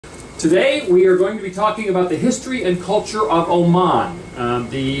Today we are going to be talking about the history and culture of Oman.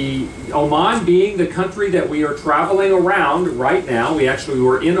 Oman being the country that we are traveling around right now. We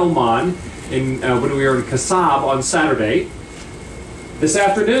were in Oman when we were in Kasab on Saturday. This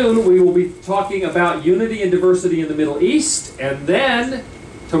afternoon we will be talking about unity and diversity in the Middle East, and then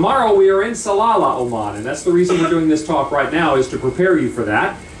tomorrow we are in Salalah, Oman, and that's the reason we're doing this talk right now, is to prepare you for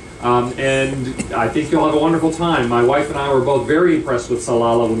that. And I think you'll have a wonderful time. My wife and I were both very impressed with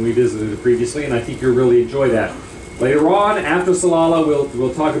Salalah when we visited it previously, and I think you'll really enjoy that. Later on, after Salalah,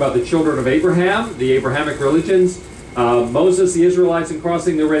 we'll talk about the children of Abraham, the Abrahamic religions, Moses, the Israelites, and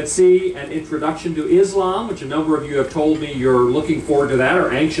crossing the Red Sea, an introduction to Islam, which a number of you have told me you're looking forward to that,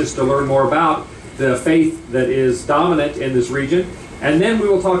 or anxious to learn more about the faith that is dominant in this region. And then we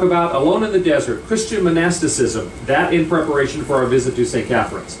will talk about Alone in the Desert, Christian monasticism, that in preparation for our visit to St.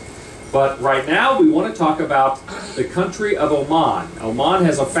 Catherine's. But right now we want to talk about the country of Oman. Oman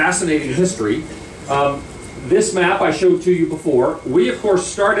has a fascinating history. This map I showed to you before. We of course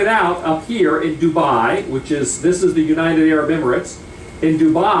started out up here in Dubai, this is the United Arab Emirates. In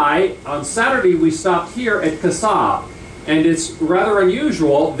Dubai, on Saturday we stopped here at Kasab. And it's rather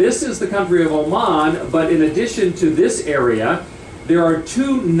unusual. This is the country of Oman, but in addition to this area, there are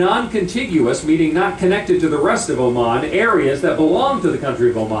two non-contiguous, meaning not connected to the rest of Oman, areas that belong to the country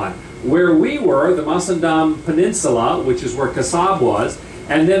of Oman. Where we were, the Masandam Peninsula, which is where Kasab was,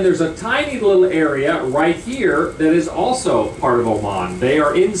 and then there's a tiny little area right here that is also part of Oman. They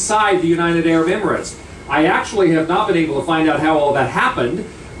are inside the United Arab Emirates. I actually have not been able to find out how all that happened,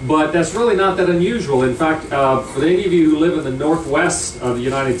 but that's really not that unusual. In fact, for any of you who live in the northwest of the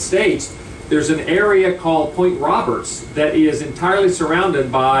United States, there's an area called Point Roberts that is entirely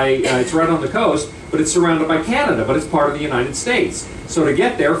surrounded by, it's right on the coast, but it's surrounded by Canada, but it's part of the United States. So to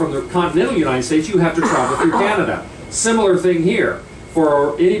get there from the continental United States, you have to travel through Canada. Similar thing here.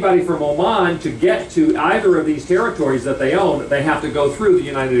 For anybody from Oman to get to either of these territories that they own, they have to go through the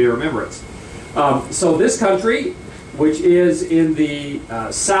United Arab Emirates. So this country, which is in the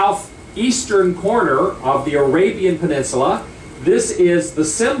southeastern corner of the Arabian Peninsula, this is the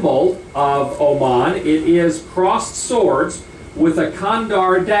symbol of Oman. It is crossed swords with a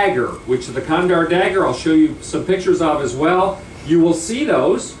Kandar dagger, which the Kandar dagger I'll show you some pictures of as well. You will see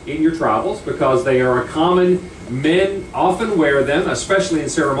those in your travels because they are a common, men often wear them, especially in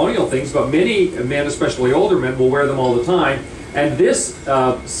ceremonial things, but many men, especially older men, will wear them all the time. And this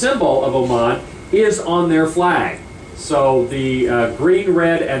symbol of Oman is on their flag. So the green,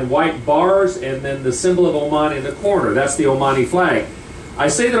 red, and white bars, and then the symbol of Oman in the corner. That's the Omani flag. I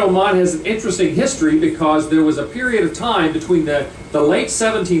say that Oman has an interesting history because there was a period of time between the late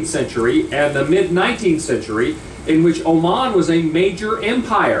 17th century and the mid-19th century in which Oman was a major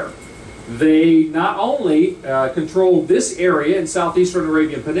empire. They not only controlled this area in southeastern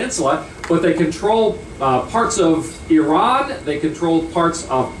Arabian Peninsula, but they controlled parts of Iran, they controlled parts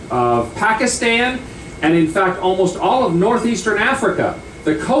of Pakistan, and in fact almost all of northeastern Africa.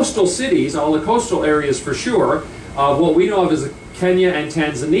 The coastal cities, all the coastal areas for sure, what we know of as Kenya and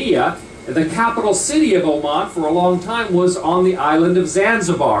Tanzania. The capital city of Oman for a long time was on the island of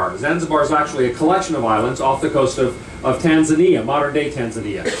Zanzibar. Zanzibar is actually a collection of islands off the coast of Tanzania, modern-day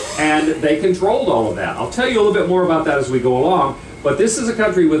Tanzania. And they controlled all of that. I'll tell you a little bit more about that as we go along, but this is a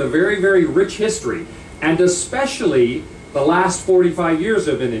country with a very, very rich history, and especially the last 45 years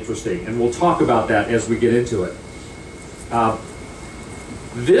have been interesting, and we'll talk about that as we get into it.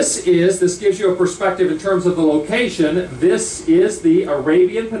 This gives you a perspective in terms of the location. This is the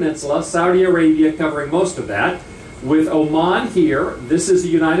Arabian Peninsula, Saudi Arabia covering most of that, with Oman here. This is the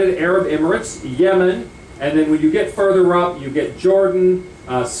United Arab Emirates, Yemen, and then when you get further up, you get Jordan,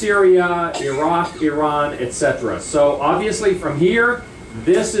 Syria, Iraq, Iran, etc. So obviously from here,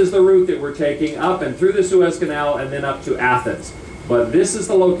 this is the route that we're taking up and through the Suez Canal and then up to Athens. But this is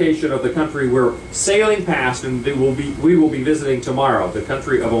the location of the country we're sailing past, and we will be visiting tomorrow, the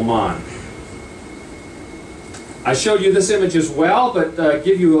country of Oman. I showed you this image as well, but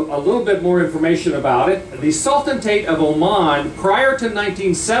give you a little bit more information about it. The Sultanate of Oman, prior to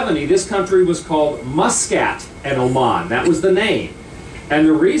 1970, this country was called Muscat and Oman. That was the name. And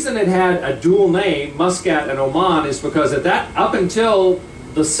the reason it had a dual name, Muscat and Oman, is because up until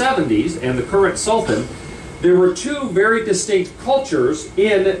the 70s and the current Sultan, there were two very distinct cultures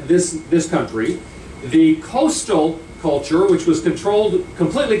in this country. The coastal culture, which was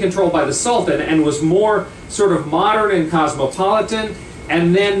completely controlled by the Sultan and was more sort of modern and cosmopolitan,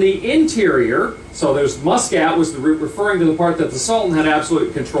 and then the interior, so there's Muscat was referring to the part that the Sultan had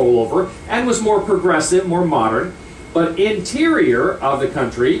absolute control over and was more progressive, more modern. But interior of the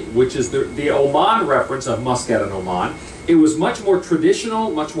country, which is the Oman reference of Muscat and Oman, It was much more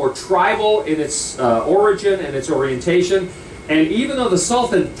traditional, much more tribal in its origin and its orientation. And even though the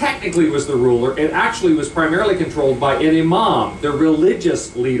Sultan technically was the ruler, it actually was primarily controlled by an imam, the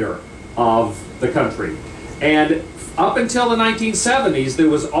religious leader of the country. And up until the 1970s, there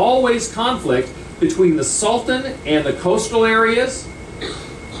was always conflict between the Sultan and the coastal areas,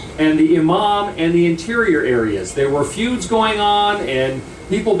 and the imam and the interior areas. There were feuds going on, and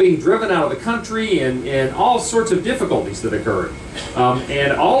people being driven out of the country, and all sorts of difficulties that occurred.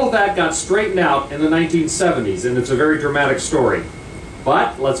 And all of that got straightened out in the 1970s, and it's a very dramatic story.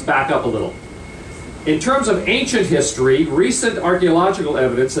 But let's back up a little. In terms of ancient history, recent archaeological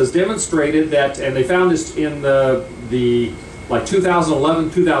evidence has demonstrated that, and they found this in the like 2011,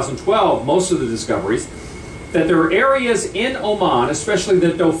 2012, most of the discoveries, that there are areas in Oman, especially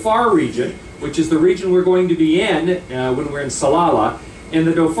the Dhofar region, which is the region we're going to be in when we're in Salalah. In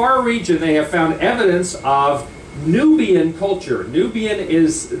the Dhofar region, they have found evidence of Nubian culture. Nubian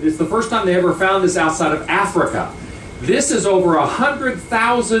it's the first time they ever found this outside of Africa. This is over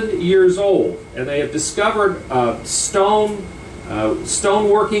 100,000 years old, and they have discovered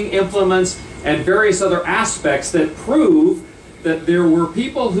stoneworking implements and various other aspects that prove that there were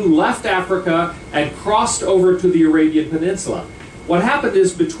people who left Africa and crossed over to the Arabian Peninsula. What happened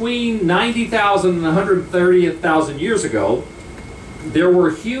is between 90,000 and 130,000 years ago, there were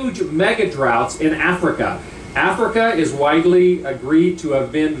huge mega droughts in Africa. Africa is widely agreed to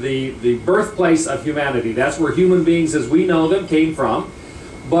have been the birthplace of humanity. That's where human beings as we know them came from.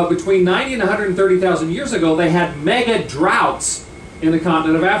 But between 90 and 130,000 years ago, they had mega droughts in the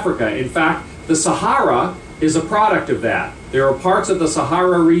continent of Africa. In fact, the Sahara is a product of that. There are parts of the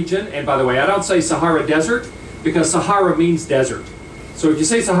Sahara region, and by the way, I don't say Sahara Desert, because Sahara means desert. So if you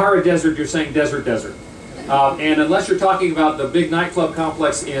say Sahara Desert, you're saying desert, desert. And unless you're talking about the big nightclub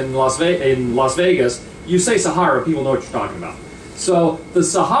complex in Las Vegas, you say Sahara, people know what you're talking about. So the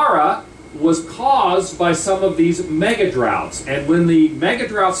Sahara was caused by some of these mega droughts. And when the mega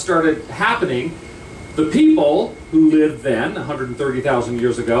droughts started happening, the people who lived then, 130,000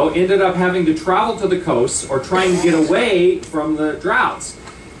 years ago, ended up having to travel to the coasts or trying to get away from the droughts.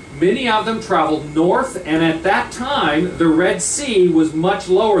 Many of them traveled north, and at that time, the Red Sea was much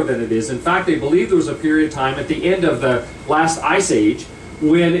lower than it is. In fact, they believe there was a period of time at the end of the last ice age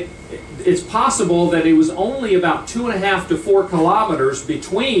when it's possible that it was only about 2.5 to 4 kilometers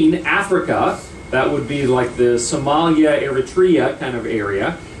between Africa, that would be like the Somalia, Eritrea kind of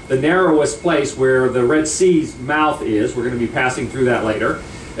area, the narrowest place where the Red Sea's mouth is. We're going to be passing through that later.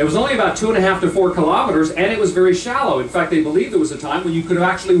 It was only about 2.5 to 4 kilometers, and it was very shallow. In fact, they believe there was a time when you could have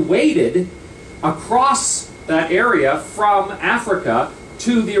actually waded across that area from Africa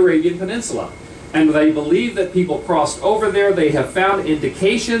to the Arabian Peninsula. And they believe that people crossed over there. They have found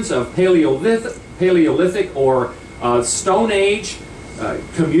indications of Paleolithic or Stone Age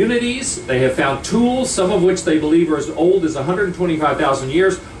communities. They have found tools, some of which they believe are as old as 125,000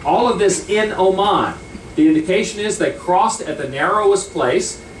 years. All of this in Oman. The indication is they crossed at the narrowest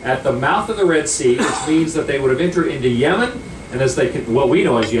place at the mouth of the Red Sea, which means that they would have entered into Yemen, and as what we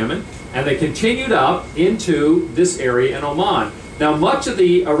know as Yemen, and they continued up into this area in Oman. Now, much of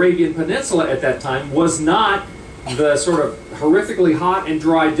the Arabian Peninsula at that time was not the sort of horrifically hot and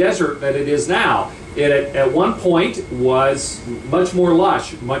dry desert that it is now. It at one point was much more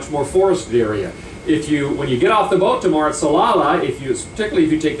lush, much more forested area. When you get off the boat tomorrow at Salalah, particularly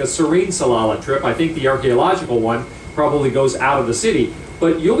if you take the Serene Salalah trip, I think the archaeological one probably goes out of the city,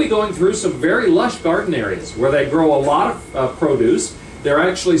 but you'll be going through some very lush garden areas where they grow a lot of produce. There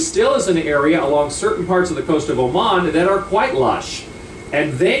actually still is an area along certain parts of the coast of Oman that are quite lush.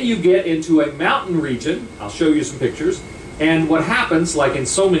 And then you get into a mountain region. I'll show you some pictures. And what happens, like in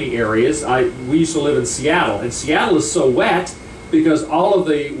so many areas, we used to live in Seattle, and Seattle is so wet because all of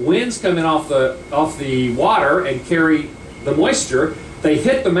the winds come in off the water and carry the moisture. They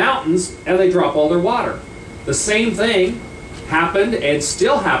hit the mountains and they drop all their water. The same thing happened and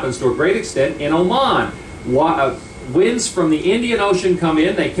still happens to a great extent in Oman. Winds from the Indian Ocean come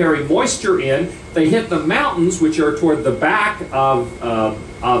in, they carry moisture in, they hit the mountains, which are toward the back of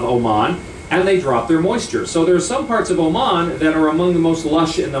Oman, and they drop their moisture. So there are some parts of Oman that are among the most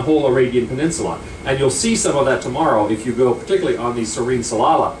lush in the whole Arabian Peninsula. And you'll see some of that tomorrow if you go particularly on the Serene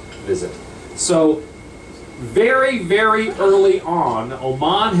Salalah visit. So very, very early on,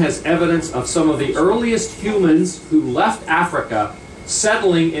 Oman has evidence of some of the earliest humans who left Africa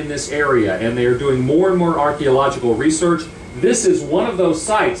settling in this area, and they are doing more and more archaeological research. This is one of those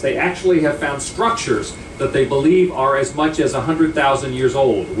sites. They actually have found structures that they believe are as much as 100,000 years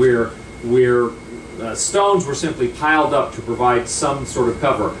old, where stones were simply piled up to provide some sort of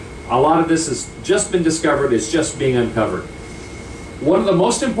cover. A lot of this has just been discovered, it's just being uncovered. One of the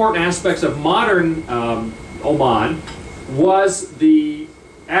most important aspects of modern Oman was the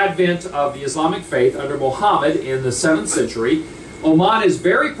advent of the Islamic faith under Muhammad in the 7th century. Oman is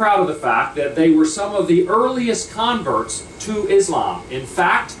very proud of the fact that they were some of the earliest converts to Islam. In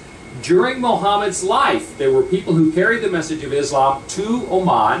fact, during Muhammad's life, there were people who carried the message of Islam to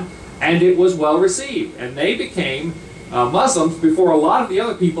Oman, and it was well received. And they became Muslims before a lot of the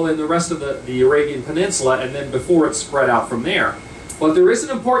other people in the rest of the Arabian Peninsula, and then before it spread out from there. But there is an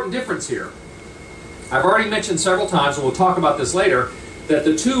important difference here. I've already mentioned several times, and we'll talk about this later, that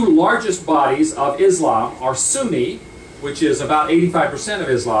the two largest bodies of Islam are Sunni, which is about 85% of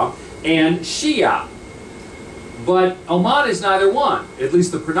Islam, and Shia. But Oman is neither one. At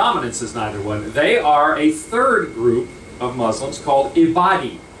least the predominance is neither one. They are a third group of Muslims called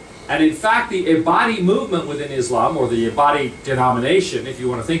Ibadi. And in fact, the Ibadi movement within Islam, or the Ibadi denomination, if you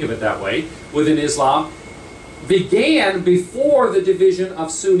want to think of it that way, within Islam, began before the division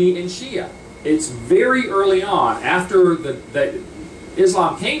of Sunni and Shia. It's very early on, after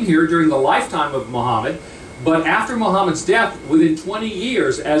Islam came here during the lifetime of Muhammad, but after Muhammad's death, within 20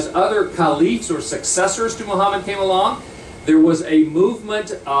 years, as other caliphs or successors to Muhammad came along, there was a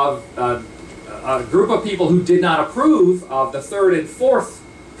movement of a group of people who did not approve of the third and fourth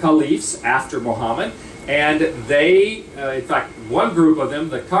caliphs after Muhammad, and they, in fact, one group of them,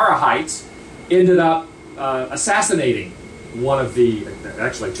 the Karahites, ended up assassinating one of the,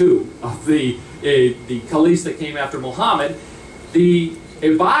 actually two, of the caliphs that came after Muhammad. The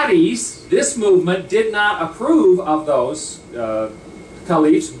Ibadis, this movement, did not approve of those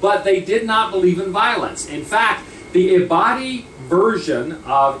caliphs, but they did not believe in violence. In fact, the Ibadi version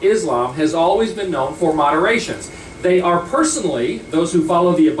of Islam has always been known for moderations. They are personally, those who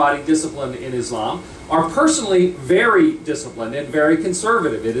follow the Ibadi discipline in Islam, are personally very disciplined and very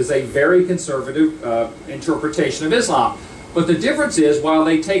conservative. It is a very conservative interpretation of Islam. But the difference is, while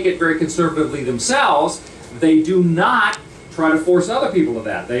they take it very conservatively themselves, they do not try to force other people to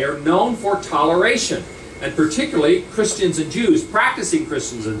that. They are known for toleration. And particularly Christians and Jews, practicing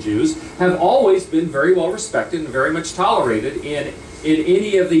Christians and Jews, have always been very well respected and very much tolerated in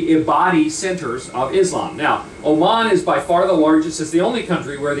any of the Ibadi centers of Islam. Now, Oman is by far the largest. It's the only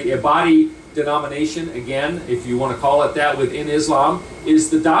country where the Ibadi denomination, again, if you want to call it that, within Islam, is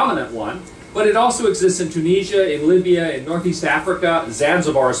the dominant one. But it also exists in Tunisia, in Libya, in Northeast Africa,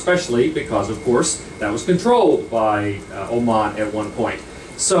 Zanzibar especially, because, of course, that was controlled by Oman at one point.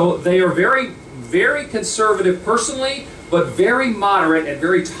 So they are very, very conservative personally, but very moderate and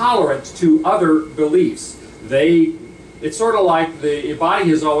very tolerant to other beliefs. It's sort of like the Ibadi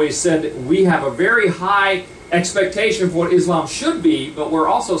has always said, we have a very high expectation for what Islam should be, but we're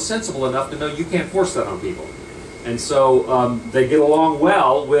also sensible enough to know you can't force that on people. And so they get along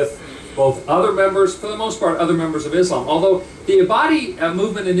well with both other members, for the most part, other members of Islam. Although the Ibadi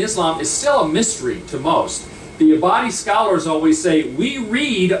movement in Islam is still a mystery to most. The Ibadi scholars always say, we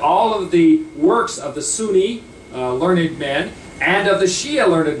read all of the works of the Sunni learned men and of the Shia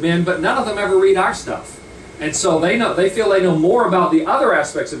learned men, but none of them ever read our stuff. And so they feel they know more about the other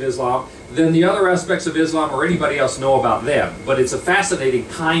aspects of Islam than the other aspects of Islam or anybody else know about them. But it's a fascinating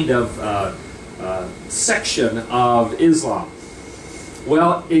kind of section of Islam.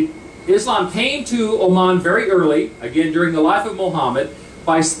 Well, Islam came to Oman very early, again during the life of Muhammad.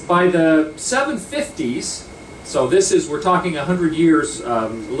 By the 750s, so we're talking 100 years, a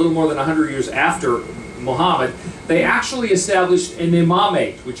little more than 100 years after Muhammad, they actually established an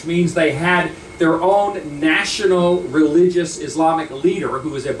imamate, which means they had their own national religious Islamic leader,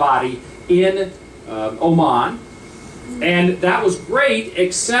 who was Ibadi, in Oman. And that was great,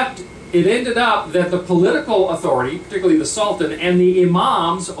 except it ended up that the political authority, particularly the Sultan, and the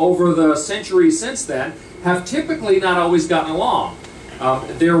imams over the centuries since then have typically not always gotten along.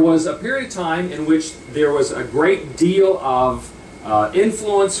 There was a period of time in which there was a great deal of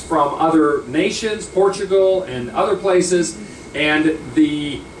influence from other nations, Portugal and other places, and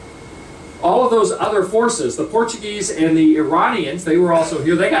all of those other forces, the Portuguese and the Iranians, they were also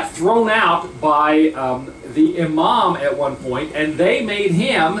here. They got thrown out by the imam at one point, and they made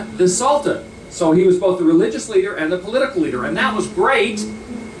him the sultan. So he was both the religious leader and the political leader, and that was great.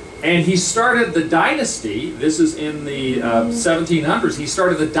 And he started the dynasty. This is in the 1700s. He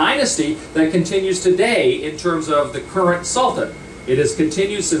started the dynasty that continues today in terms of the current sultan. It has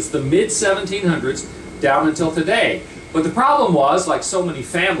continued since the mid-1700s down until today. But the problem was, like so many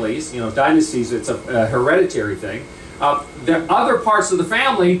families, dynasties, it's a hereditary thing. The other parts of the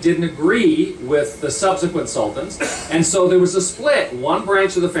family didn't agree with the subsequent sultans, and so there was a split. One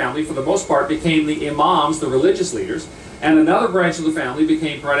branch of the family, for the most part, became the imams, the religious leaders, And another branch of the family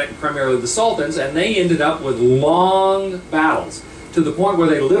became primarily the sultans, and they ended up with long battles, to the point where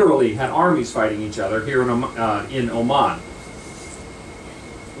they literally had armies fighting each other here in Oman.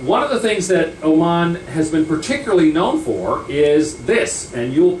 One of the things that Oman has been particularly known for is this,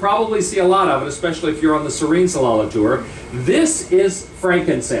 and you'll probably see a lot of it, especially if you're on the Serene Salala tour. This is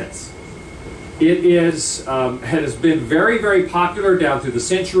frankincense. It has been very, very popular down through the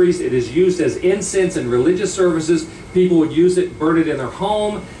centuries. It is used as incense in religious services. People would use it, burn it in their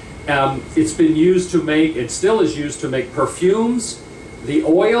home. It's been used to make, it still is used to make perfumes. The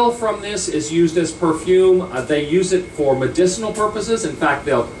oil from this is used as perfume. They use it for medicinal purposes. In fact,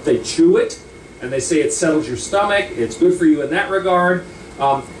 they chew it, and they say it settles your stomach. It's good for you in that regard.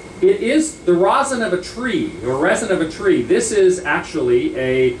 It is the rosin of a tree, or resin of a tree. This is actually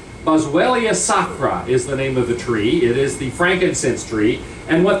a Boswellia sacra is the name of the tree. It is the frankincense tree.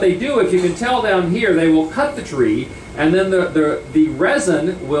 And what they do, if you can tell down here, they will cut the tree, and then the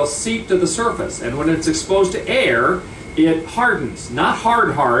resin will seep to the surface. And when it's exposed to air, it hardens. Not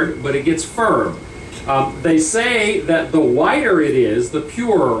hard, but it gets firm. They say that the whiter it is, the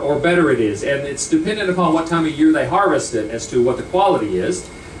purer or better it is. And it's dependent upon what time of year they harvest it as to what the quality is.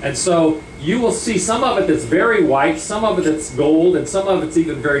 And so you will see some of it that's very white, some of it that's gold, and some of it's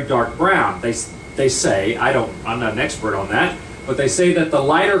even very dark brown. They say, I'm not an expert on that, but they say that the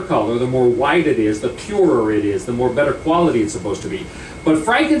lighter color, the more white it is, the purer it is, the more better quality it's supposed to be. But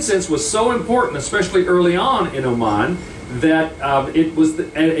frankincense was so important, especially early on in Oman, that it was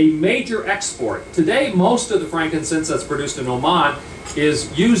a major export. Today, most of the frankincense that's produced in Oman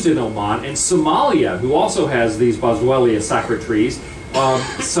is used in Oman. And Somalia, who also has these Boswellia sacra trees,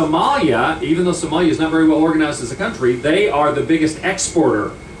 Somalia, even though Somalia is not very well organized as a country, they are the biggest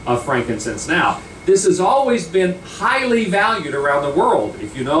exporter of frankincense. Now, this has always been highly valued around the world.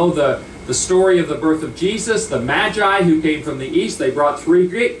 If you know the story of the birth of Jesus, the Magi who came from the east, they brought three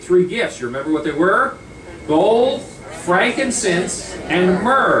gifts. You remember what they were? Gold, frankincense, and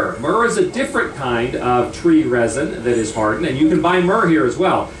myrrh. Myrrh is a different kind of tree resin that is hardened, and you can buy myrrh here as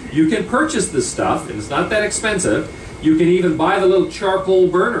well. You can purchase this stuff, and it's not that expensive. You can even buy the little charcoal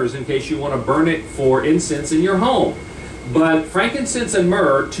burners in case you want to burn it for incense in your home. But frankincense and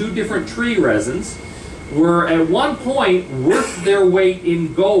myrrh, two different tree resins, were at one point worth their weight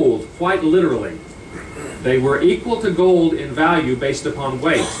in gold, quite literally. They were equal to gold in value based upon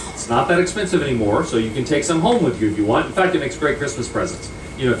weight. It's not that expensive anymore, so you can take some home with you if you want. In fact, it makes great Christmas presents.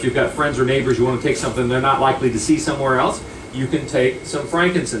 You know, if you've got friends or neighbors you want to take something they're not likely to see somewhere else, you can take some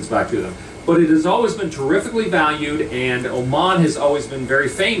frankincense back to them. But it has always been terrifically valued, and Oman has always been very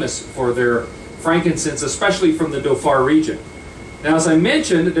famous for their frankincense, especially from the Dhofar region. Now, as I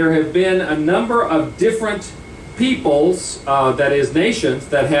mentioned, there have been a number of different peoples, that is nations,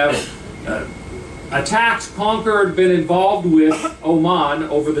 that have attacked, conquered, been involved with Oman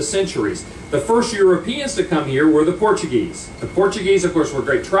over the centuries. The first Europeans to come here were the Portuguese. The Portuguese, of course, were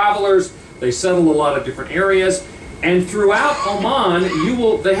great travelers. They settled a lot of different areas. And throughout Oman,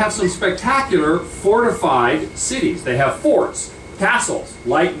 they have some spectacular fortified cities. They have forts, castles,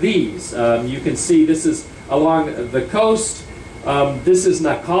 like these. You can see this is along the coast. This is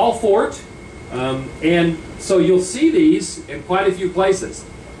Nakal Fort. And so you'll see these in quite a few places.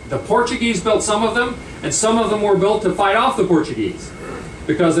 The Portuguese built some of them, and some of them were built to fight off the Portuguese.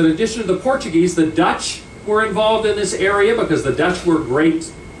 Because in addition to the Portuguese, the Dutch were involved in this area, because the Dutch were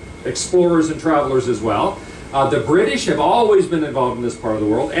great explorers and travelers as well. The British have always been involved in this part of the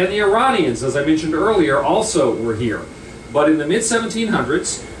world, and the Iranians, as I mentioned earlier, also were here. But in the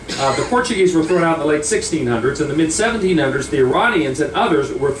mid-1700s, the Portuguese were thrown out in the late 1600s. In the mid-1700s, the Iranians and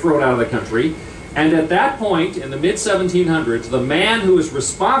others were thrown out of the country. And at that point, in the mid-1700s, the man who was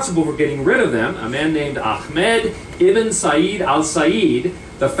responsible for getting rid of them, a man named Ahmed ibn Said al-Said,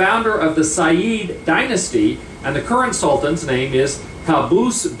 the founder of the Said dynasty, and the current sultan's name is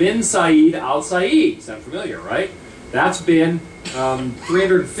Qaboos bin Said al-Said. Sound familiar, right? That's been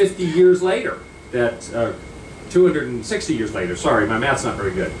 350 years later, 260 years later, sorry, my math's not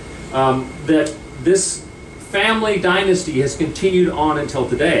very good, that this family dynasty has continued on until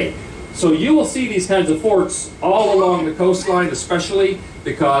today. So you will see these kinds of forts all along the coastline, especially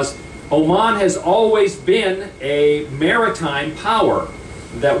because Oman has always been a maritime power.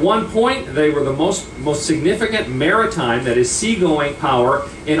 At one point, they were the most significant maritime, that is seagoing power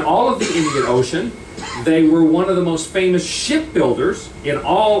in all of the Indian Ocean. They were one of the most famous shipbuilders in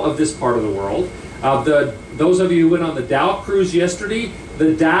all of this part of the world. Those of you who went on the Dhow cruise yesterday,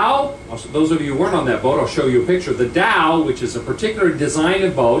 the Dhow, those of you who weren't on that boat, I'll show you a picture. The Dhow, which is a particular design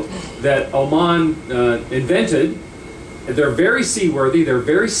of boat that Oman invented, they're very seaworthy, they're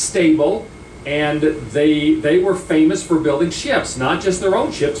very stable, And they were famous for building ships, not just their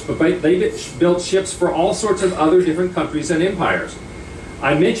own ships, but they built ships for all sorts of other different countries and empires.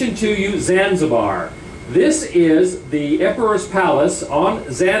 I mentioned to you Zanzibar. This is the Emperor's Palace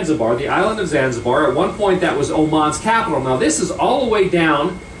on Zanzibar, the island of Zanzibar. At one point that was Oman's capital. Now this is all the way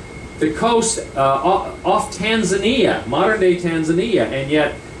down the coast off Tanzania, modern-day Tanzania, and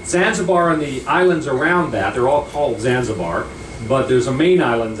yet Zanzibar and the islands around that, they're all called Zanzibar, but there's a main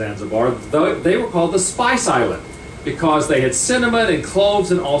island, Zanzibar. They were called the Spice Island because they had cinnamon and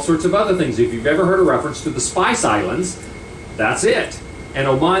cloves and all sorts of other things. If you've ever heard a reference to the Spice Islands, that's it. And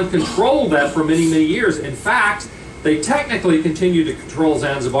Oman controlled that for many, many years. In fact, they technically continued to control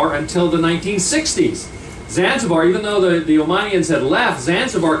Zanzibar until the 1960s. Zanzibar, even though the Omanians had left,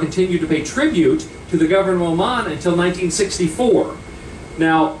 Zanzibar continued to pay tribute to the government of Oman until 1964.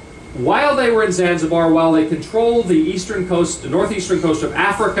 Now, while they were in Zanzibar, while they controlled the eastern coast, the northeastern coast of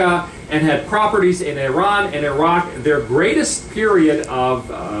Africa, and had properties in Iran and Iraq, their greatest period of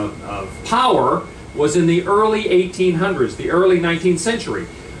power was in the early 1800s, the early 19th century.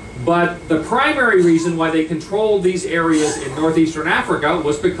 But the primary reason why they controlled these areas in northeastern Africa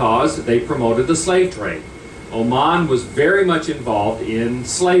was because they promoted the slave trade. Oman was very much involved in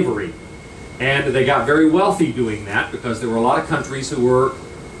slavery. And they got very wealthy doing that because there were a lot of countries who were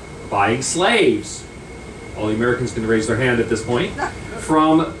buying slaves. All the Americans can raise their hand at this point.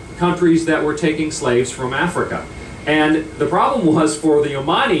 From countries that were taking slaves from Africa. And the problem was for the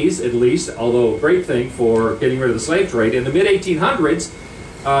Omanis, at least, although a great thing for getting rid of the slave trade, in the mid-1800s,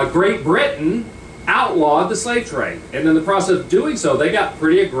 Great Britain outlawed the slave trade. And in the process of doing so, they got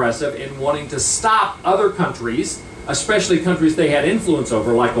pretty aggressive in wanting to stop other countries, especially countries they had influence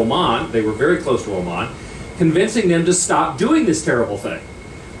over, like Oman. They were very close to Oman, convincing them to stop doing this terrible thing.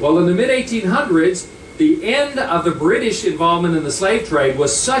 Well, in the mid-1800s, the end of the British involvement in the slave trade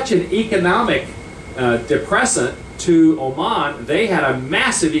was such an economic depressant to Oman, they had a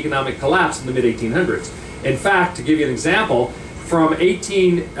massive economic collapse in the mid-1800s. In fact, to give you an example, from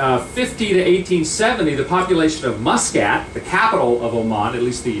 1850 to 1870, the population of Muscat, the capital of Oman, at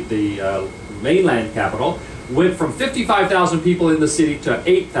least the mainland capital, went from 55,000 people in the city to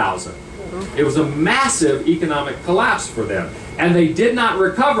 8,000. It was a massive economic collapse for them. And they did not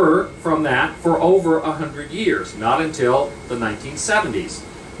recover from that for over 100 years, not until the 1970s,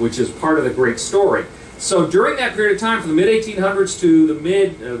 which is part of the great story. So during that period of time, from the mid-1800s to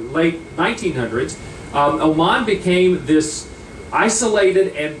the late 1900s, Oman became this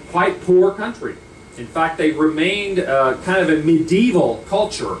isolated and quite poor country. In fact, they remained kind of a medieval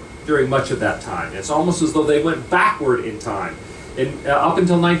culture during much of that time. It's almost as though they went backward in time. Up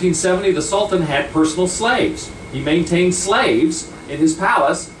until 1970, the Sultan had personal slaves. He maintained slaves in his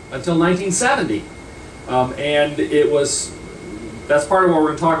palace until 1970. And that's part of what we're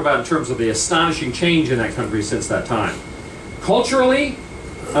going to talk about in terms of the astonishing change in that country since that time. Culturally,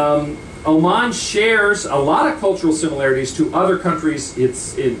 Oman shares a lot of cultural similarities to other countries.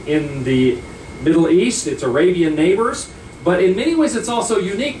 It's in the Middle East, its Arabian neighbors, but in many ways it's also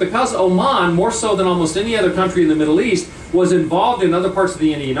unique because Oman, more so than almost any other country in the Middle East, was involved in other parts of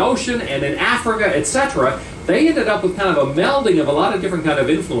the Indian Ocean and in Africa, etc. They ended up with kind of a melding of a lot of different kind of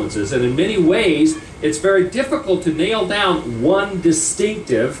influences, and in many ways it's very difficult to nail down one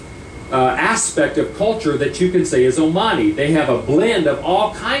distinctive aspect of culture that you can say is Omani. They have a blend of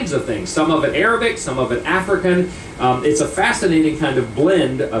all kinds of things, some of it Arabic, some of it African. It's a fascinating kind of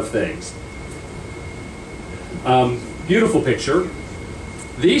blend of things. Beautiful picture.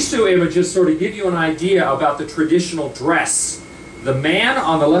 These two images sort of give you an idea about the traditional dress. The man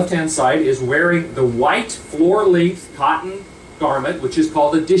on the left-hand side is wearing the white floor-length cotton garment, which is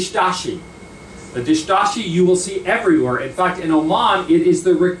called a dishdashi. The dishdashi you will see everywhere. In fact, in Oman, it is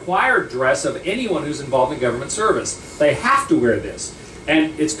the required dress of anyone who's involved in government service. They have to wear this.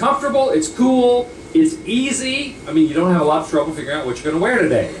 And it's comfortable, it's cool, it's easy. I mean, you don't have a lot of trouble figuring out what you're going to wear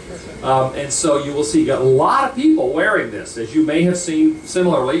today. And so you will see a lot of people wearing this, as you may have seen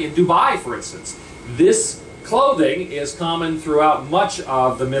similarly in Dubai, for instance. This clothing is common throughout much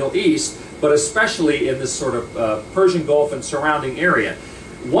of the Middle East, but especially in this sort of Persian Gulf and surrounding area.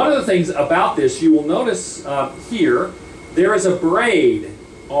 One of the things about this, you will notice here, there is a braid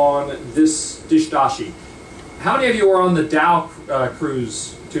on this dishdashi. How many of you were on the Dow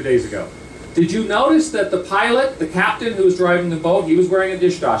cruise 2 days ago? Did you notice that the pilot, the captain who was driving the boat, he was wearing a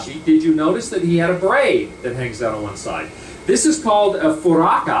dishdashi? Did you notice that he had a braid that hangs down on one side? This is called a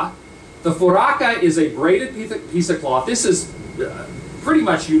furaka. The furaka is a braided piece of cloth. This is pretty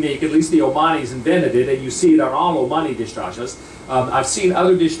much unique, at least the Omanis invented it, and you see it on all Omani dishdashas. I've seen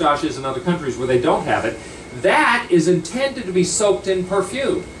other dishdashas in other countries where they don't have it. That is intended to be soaked in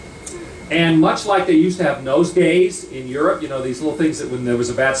perfume. And much like they used to have nosegays in Europe, you know, these little things that when there was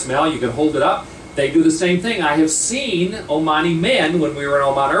a bad smell, you could hold it up. They do the same thing. I have seen Omani men, when we were in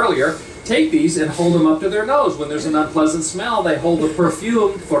Oman earlier, take these and hold them up to their nose. When there's an unpleasant smell, they hold the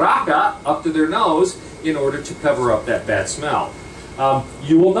perfumed furaka up to their nose in order to cover up that bad smell.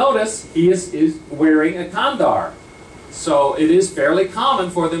 You will notice he is wearing a kandar. So it is fairly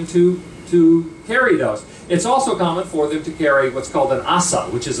common for them to carry those. It's also common for them to carry what's called an asa,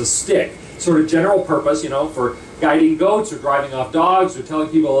 which is a stick, sort of general purpose, you know, for guiding goats or driving off dogs or telling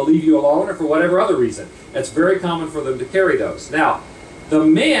people to leave you alone or for whatever other reason. It's very common for them to carry those. Now, the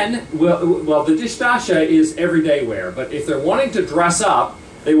men, well, the dishdasha is everyday wear, but if they're wanting to dress up,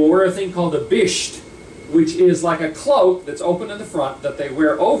 they will wear a thing called a bisht, which is like a cloak that's open in the front that they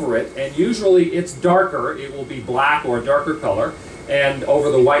wear over it, and usually it's darker. It will be black or a darker color, and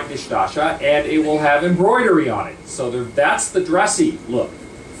over the white dishdasha, and it will have embroidery on it. So that's the dressy look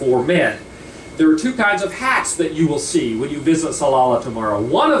for men. There are two kinds of hats that you will see when you visit Salalah tomorrow.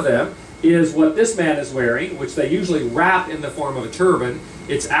 One of them is what this man is wearing, which they usually wrap in the form of a turban.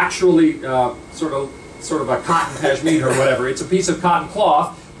 It's actually sort of a cotton pashmina or whatever. It's a piece of cotton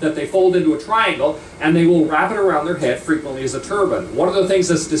cloth that they fold into a triangle, and they will wrap it around their head frequently as a turban. One of the things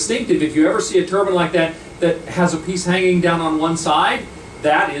that's distinctive, if you ever see a turban like that that has a piece hanging down on one side,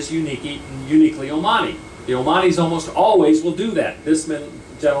 that is uniquely Omani. The Omanis almost always will do that. This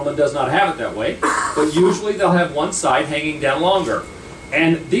gentleman does not have it that way, but usually they'll have one side hanging down longer.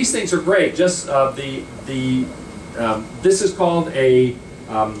 And these things are great. Just this is called a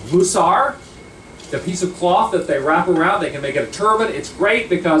musar, the piece of cloth that they wrap around. They can make it a turban. It's great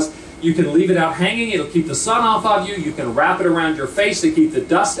because you can leave it out hanging. It'll keep the sun off of you. You can wrap it around your face to keep the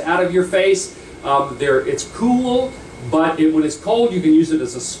dust out of your face. It's cool, but when it's cold, you can use it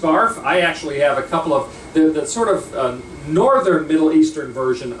as a scarf. I actually have a couple of the sort of northern Middle Eastern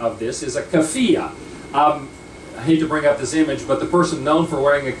version of this is a kafiyah. I hate to bring up this image, but the person known for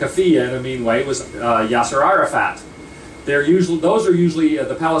wearing a kafiyah in a mean way was Yasser Arafat. Those are usually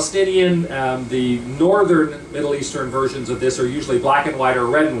the Palestinian, the northern Middle Eastern versions of this are usually black and white or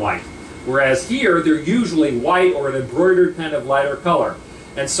red and white. Whereas here, they're usually white or an embroidered kind of lighter color.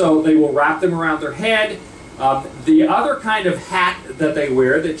 And so they will wrap them around their head. The other kind of hat that they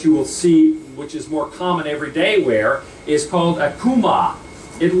wear that you will see, which is more common everyday wear, is called a kuma.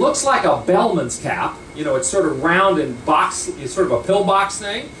 It looks like a bellman's cap. You know, it's sort of round and box, it's sort of a pillbox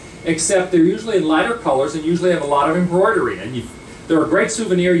thing, except they're usually in lighter colors and usually have a lot of embroidery. And they're a great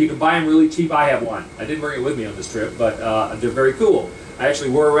souvenir. You can buy them really cheap. I have one. I didn't bring it with me on this trip, but they're very cool. I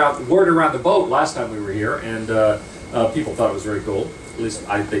actually wore it around the boat last time we were here, and people thought it was very cool. At least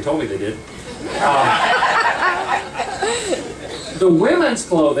they told me they did. The women's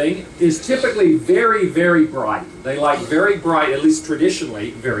clothing is typically very, very bright. They like very bright, at least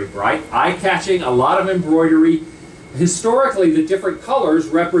traditionally, very bright, eye-catching, a lot of embroidery. Historically, the different colors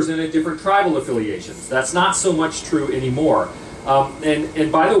represented different tribal affiliations. That's not so much true anymore.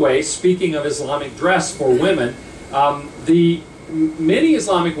 And by the way, speaking of Islamic dress for women, many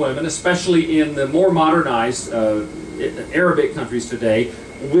Islamic women, especially in the more modernized Arabic countries today,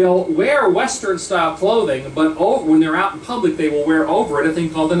 will wear Western-style clothing, but when they're out in public, they will wear over it a thing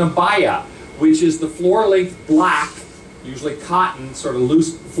called an abaya, which is the floor-length black, usually cotton, sort of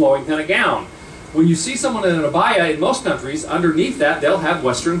loose flowing kind of gown. When you see someone in an abaya in most countries, underneath that, they'll have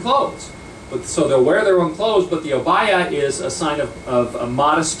Western clothes. So they'll wear their own clothes, but the abaya is a sign of a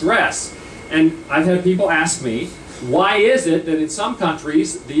modest dress. And I've had people ask me, why is it that in some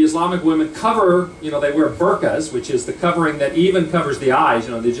countries the Islamic women cover, they wear burqas, which is the covering that even covers the eyes,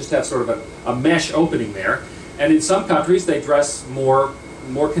 they just have sort of a mesh opening there. And in some countries they dress more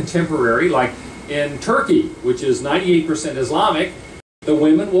contemporary, like in Turkey, which is 98% Islamic, the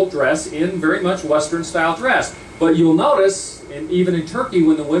women will dress in very much Western style dress. But you'll notice, even in Turkey,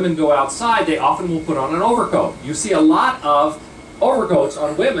 when the women go outside, they often will put on an overcoat. You see a lot of overcoats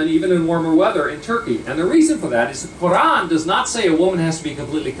on women, even in warmer weather in Turkey. And the reason for that is the Quran does not say a woman has to be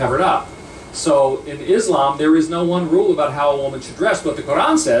completely covered up. So in Islam, there is no one rule about how a woman should dress. What the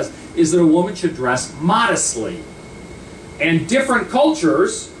Quran says is that a woman should dress modestly. And different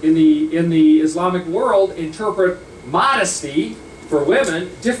cultures in the Islamic world interpret modesty for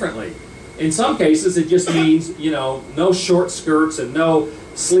women differently. In some cases, it just means, no short skirts and no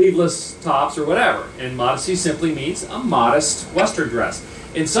sleeveless tops or whatever. And modesty simply means a modest Western dress.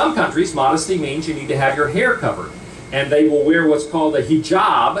 In some countries, modesty means you need to have your hair covered. And they will wear what's called a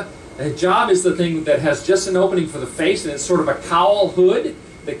hijab. A hijab is the thing that has just an opening for the face, and it's sort of a cowl hood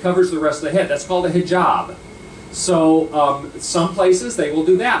that covers the rest of the head. That's called a hijab. So some places they will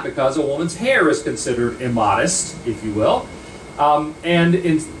do that because a woman's hair is considered immodest, if you will. And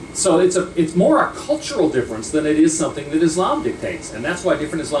So it's more a cultural difference than it is something that Islam dictates. And that's why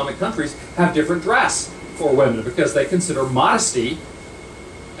different Islamic countries have different dress for women, because they consider modesty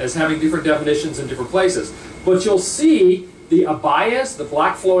as having different definitions in different places. But you'll see the abayas, the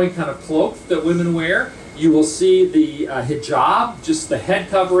black flowing kind of cloak that women wear. You will see the hijab, just the head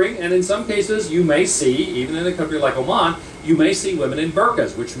covering, and in some cases you may see, even in a country like Oman, you may see women in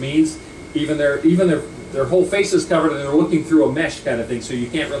burqas, which means even their whole face is covered and they're looking through a mesh kind of thing, so you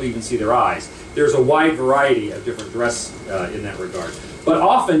can't really even see their eyes. There's a wide variety of different dress in that regard. But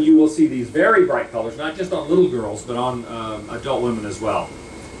often you will see these very bright colors, not just on little girls, but on adult women as well.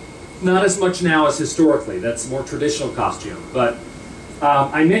 Not as much now as historically. That's more traditional costume. But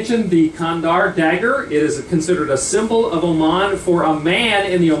I mentioned the Kandar dagger. It is considered a symbol of Oman for a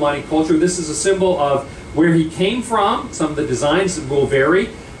man in the Omani culture. This is a symbol of where he came from. Some of the designs will vary.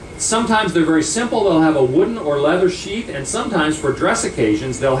 Sometimes they're very simple. They'll have a wooden or leather sheath, and sometimes for dress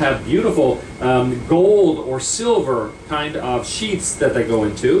occasions they'll have beautiful gold or silver kind of sheaths that they go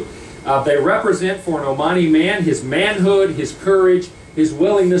into. They represent for an Omani man his manhood, his courage, his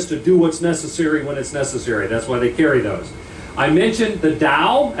willingness to do what's necessary when it's necessary. That's why they carry those. I mentioned the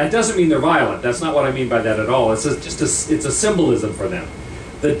dhow. That doesn't mean they're violent. That's not what I mean by that at all. It's it's a symbolism for them.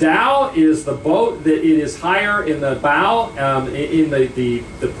 The dhow is the boat that it is higher in the bow, in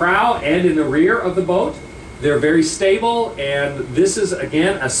the prow, and in the rear of the boat. They're very stable, and this is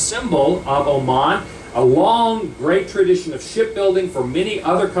again a symbol of Oman. A long, great tradition of shipbuilding for many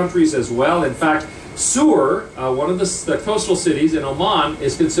other countries as well. In fact, Sur, one of the coastal cities in Oman,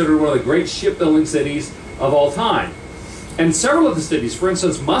 is considered one of the great shipbuilding cities of all time. And several of the cities, for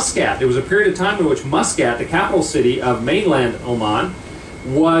instance, Muscat, there was a period of time in which Muscat, the capital city of mainland Oman,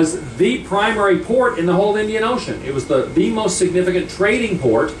 was the primary port in the whole Indian Ocean. It was the most significant trading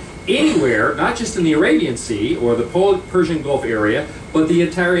port anywhere, not just in the Arabian Sea or the Persian Gulf area, but the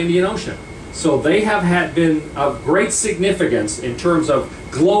entire Indian Ocean. So they have been of great significance in terms of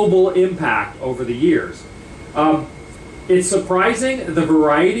global impact over the years. It's surprising the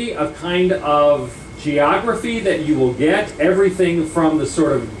variety of kind of geography that you will get, everything from the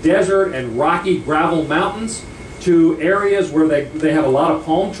sort of desert and rocky gravel mountains to areas where they have a lot of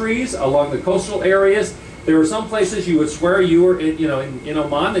palm trees along the coastal areas. There are some places you would swear you were in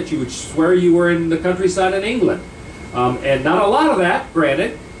Oman that you would swear you were in the countryside in England. And not a lot of that,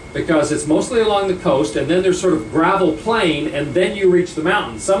 granted, because it's mostly along the coast, and then there's sort of gravel plain, and then you reach the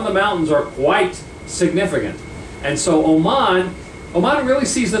mountains. Some of the mountains are quite significant. And so Oman really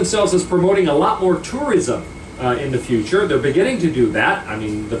sees themselves as promoting a lot more tourism in the future. They're beginning to do that. I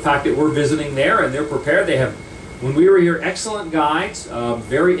mean, the fact that we're visiting there and they're prepared, they have, when we were here, excellent guides,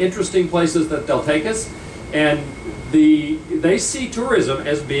 very interesting places that they'll take us, and they see tourism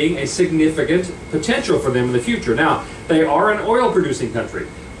as being a significant potential for them in the future. Now, they are an oil-producing country,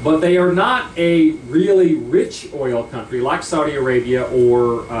 but they are not a really rich oil country like Saudi Arabia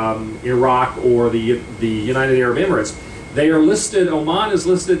or Iraq or the United Arab Emirates. They are listed, Oman is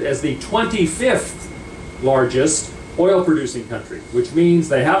listed as the 25th largest oil-producing country, which means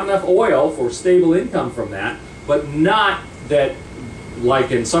they have enough oil for stable income from that, but not that,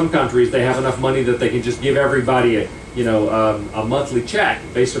 like in some countries, they have enough money that they can just give everybody a monthly check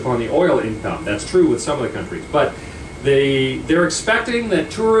based upon the oil income. That's true with some of the countries. But they're expecting that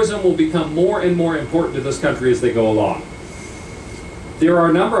tourism will become more and more important to this country as they go along. There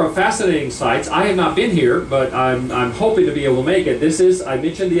are a number of fascinating sites. I have not been here, but I'm hoping to be able to make it. This is, I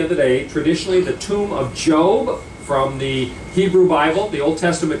mentioned the other day, traditionally the tomb of Job from the Hebrew Bible, the Old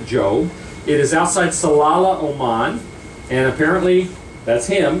Testament Job. It is outside Salalah, Oman, and apparently that's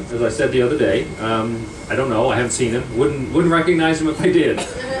him, as I said the other day. I don't know, I haven't seen him. Wouldn't recognize him if I did.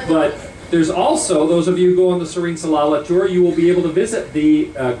 But there's also, those of you who go on the Serene Salalah tour, you will be able to visit the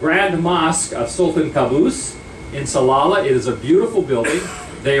Grand Mosque of Sultan Qaboos in Salalah. It is a beautiful building.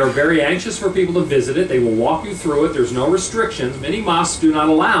 They are very anxious for people to visit it. They will walk you through it. There's no restrictions. Many mosques do not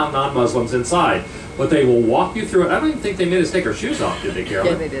allow non-Muslims inside, but they will walk you through it. I don't even think they made us take our shoes off, did they,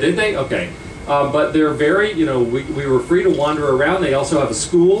 Carolyn? Yeah, they did. Did they? Okay. But they're very, we were free to wander around. They also have a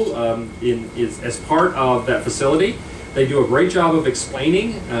school as part of that facility. They do a great job of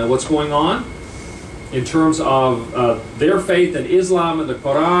explaining what's going on in terms of their faith in Islam and the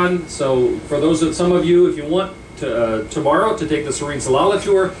Quran. So for some of you, if you want to, tomorrow to take the Serene Salalah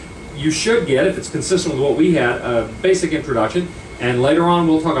tour, you should get, if it's consistent with what we had, a basic introduction. And later on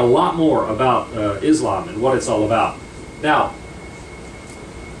we'll talk a lot more about Islam and what it's all about. Now,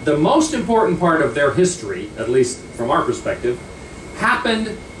 the most important part of their history, at least from our perspective, happened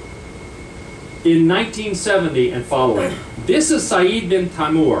in 1970 and following. This is Said bin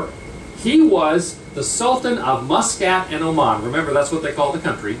Tamur. He was the Sultan of Muscat and Oman. Remember, that's what they call the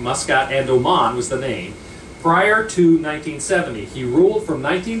country. Muscat and Oman was the name. Prior to 1970. He ruled from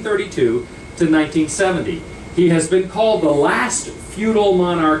 1932 to 1970. He has been called the last feudal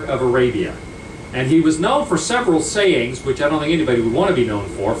monarch of Arabia. And he was known for several sayings, which I don't think anybody would want to be known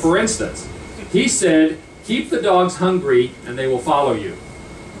for. For instance, he said, "Keep the dogs hungry and they will follow you."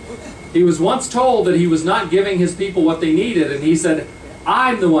 He was once told that he was not giving his people what they needed, and he said,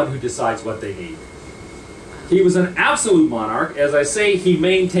 "I'm the one who decides what they need." He was an absolute monarch. As I say, he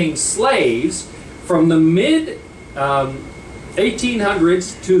maintained slaves from the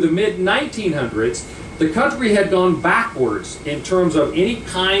mid-1800s to the mid-1900s. The country had gone backwards in terms of any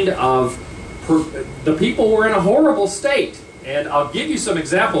kind of... The people were in a horrible state, and I'll give you some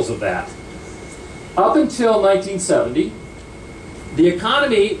examples of that. Up until 1970, the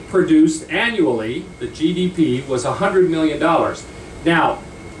economy produced annually, the GDP was $100 million. Now,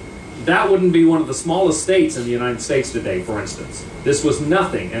 that wouldn't be one of the smallest states in the United States today, for instance. This was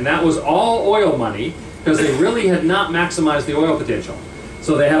nothing, and that was all oil money, because they really had not maximized the oil potential.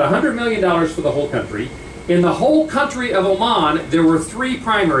 So they had $100 million for the whole country. In the whole country of Oman, there were 3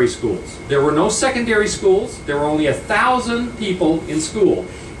 primary schools. There were no secondary schools. There were only 1,000 people in school.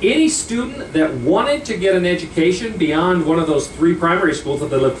 Any student that wanted to get an education beyond one of those 3 primary schools,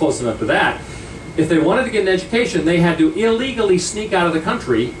 if they lived close enough to that, if they wanted to get an education, they had to illegally sneak out of the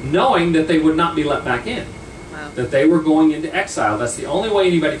country, knowing that they would not be let back in. Wow. That they were going into exile. That's the only way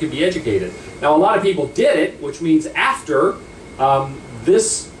anybody could be educated. Now, a lot of people did it, which means after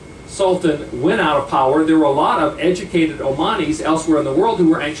this Sultan went out of power, there were a lot of educated Omanis elsewhere in the world who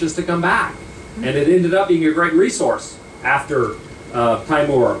were anxious to come back. And it ended up being a great resource after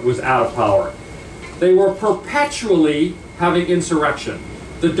Timur was out of power. They were perpetually having insurrection.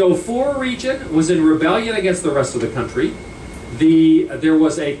 The Darfur region was in rebellion against the rest of the country. There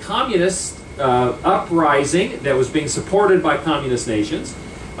was a communist uprising that was being supported by communist nations.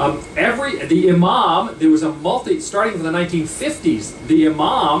 The Imam, there was a starting from the 1950s, the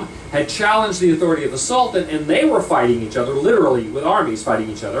Imam had challenged the authority of the Sultan, and they were fighting each other, literally with armies fighting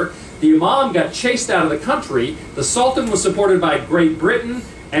each other. The Imam got chased out of the country. The Sultan was supported by Great Britain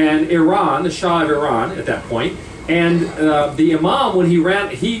and Iran, the Shah of Iran at that point. And the Imam, when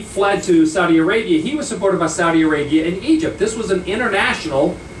he fled to Saudi Arabia, he was supported by Saudi Arabia and Egypt. This was an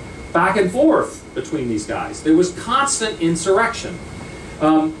international back and forth between these guys. There was constant insurrection.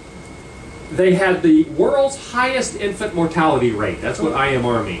 They had the world's highest infant mortality rate. That's what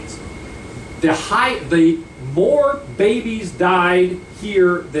IMR means. The more babies died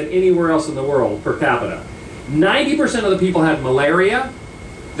here than anywhere else in the world per capita. 90% of the people had malaria.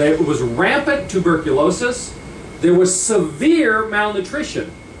 There was rampant tuberculosis. There was severe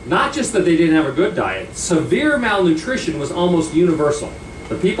malnutrition. Not just that they didn't have a good diet. Severe malnutrition was almost universal.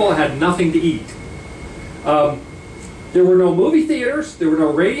 The people had nothing to eat. There were no movie theaters. There were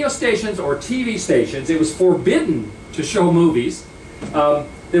no radio stations or TV stations. It was forbidden to show movies.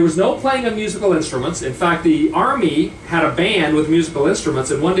 There was no playing of musical instruments. In fact, the army had a band with musical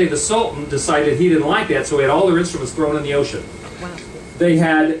instruments, and one day the Sultan decided he didn't like that, so he had all their instruments thrown in the ocean. Wow.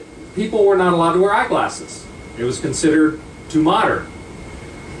 People were not allowed to wear eyeglasses. It was considered too modern.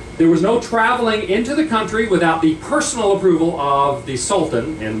 There was no traveling into the country without the personal approval of the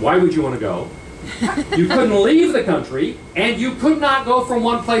Sultan, and why would you want to go? You couldn't leave the country, and you could not go from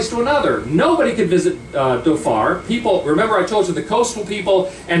one place to another. Nobody could visit Dhofar. People, remember I told you the coastal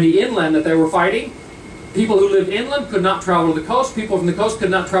people and the inland that they were fighting? People who lived inland could not travel to the coast. People from the coast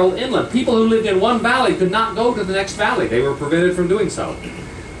could not travel inland. People who lived in one valley could not go to the next valley. They were prevented from doing so.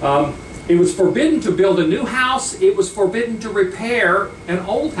 It was forbidden to build a new house. It was forbidden to repair an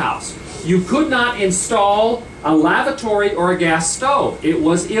old house. You could not install a lavatory or a gas stove. It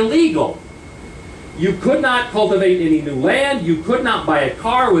was illegal. You could not cultivate any new land. You could not buy a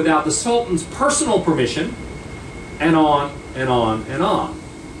car without the Sultan's personal permission, and on and on and on.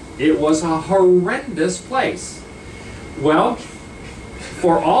 It was a horrendous place. Well,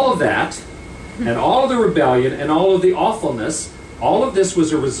 for all of that, and all of the rebellion, and all of the awfulness, all of this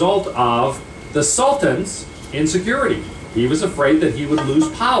was a result of the Sultan's insecurity. He was afraid that he would lose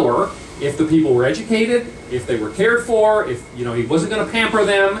power if the people were educated, if they were cared for, if he wasn't going to pamper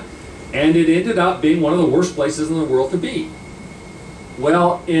them. And it ended up being one of the worst places in the world to be.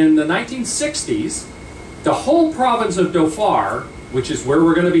 Well, in the 1960s, the whole province of Dhofar, which is where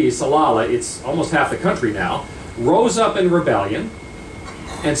we're going to be, Salalah, it's almost half the country now, rose up in rebellion.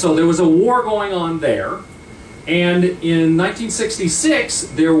 And so there was a war going on there. And in 1966,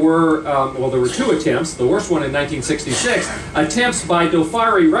 there were 2 attempts. The worst one in 1966, attempts by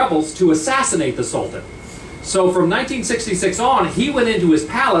Dhofari rebels to assassinate the Sultan. So from 1966 on, he went into his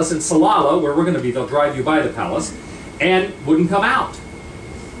palace in Salalah, where we're going to be, they'll drive you by the palace, and wouldn't come out.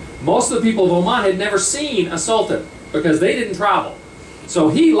 Most of the people of Oman had never seen a sultan because they didn't travel. So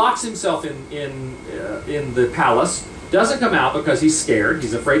he locks himself in the palace, doesn't come out because he's scared.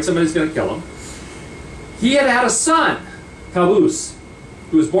 He's afraid somebody's going to kill him. He had had a son, Qaboos,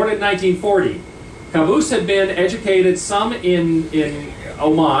 who was born in 1940. Qaboos had been educated some in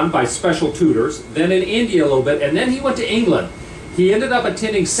Oman by special tutors, then in India a little bit, and then he went to England. He ended up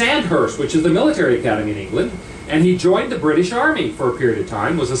attending Sandhurst, which is the military academy in England, and he joined the British Army for a period of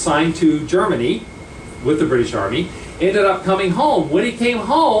time, was assigned to Germany with the British Army, ended up coming home. When he came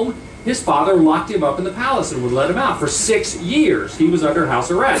home, his father locked him up in the palace and would let him out. For 6 years, he was under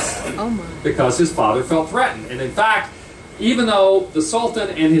house arrest because his father felt threatened. And in fact, even though the Sultan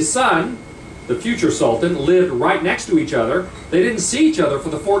and his son, the future Sultan, lived right next to each other, they didn't see each other for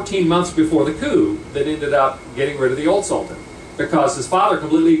the 14 months before the coup that ended up getting rid of the old Sultan, because his father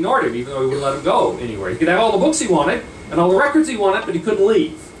completely ignored him, even though he wouldn't let him go anywhere. He could have all the books he wanted and all the records he wanted, but he couldn't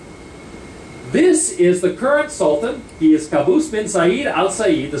leave. This is the current Sultan. He is Qaboos bin Said Al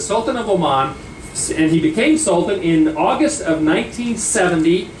Said, the Sultan of Oman, and he became Sultan in August of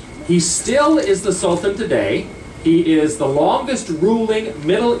 1970. He still is the Sultan today. He is the longest ruling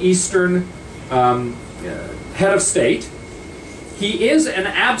Middle Eastern head of state. He is an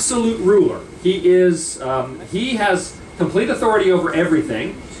absolute ruler. He has complete authority over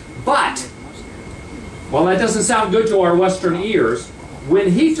everything. But while that doesn't sound good to our Western ears,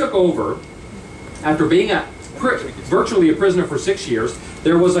 when he took over, after being virtually a prisoner for 6 years,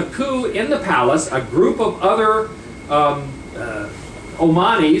 there was a coup in the palace. A group of other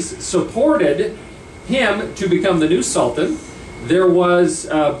Omanis supported him to become the new Sultan. There was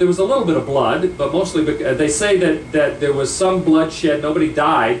a little bit of blood, but mostly they say that there was some bloodshed. Nobody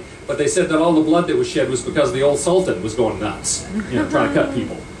died, but they said that all the blood that was shed was because the old Sultan was going nuts, trying to cut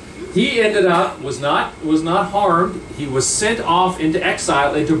people. He ended up was not harmed. He was sent off into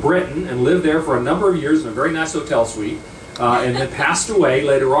exile into Britain and lived there for a number of years in a very nice hotel suite, and then passed away.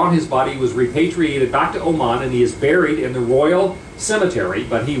 Later on, his body was repatriated back to Oman, and he is buried in the royal cemetery.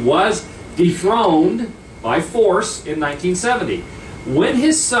 But he was dethroned by force in 1970. When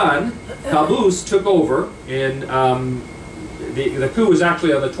his son Qaboos took over in the coup was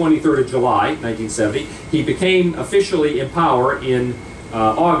actually on the 23rd of July, 1970. He became officially in power in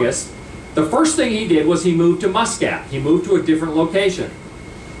August. The first thing he did was he moved to Muscat. He moved to a different location.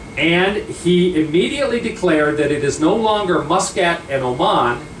 And he immediately declared that it is no longer Muscat and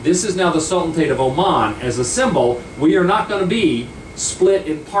Oman. This is now the Sultanate of Oman. As a symbol, we are not going to be split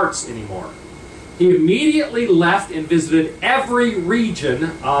in parts anymore. He immediately left and visited every region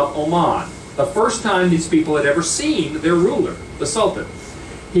of Oman. The first time these people had ever seen their ruler, the Sultan.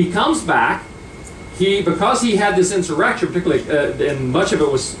 He comes back. Because he had this insurrection, particularly, and much of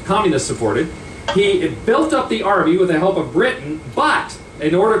it was communist supported, he built up the army with the help of Britain, but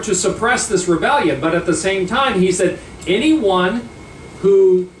in order to suppress this rebellion. But at the same time, he said, anyone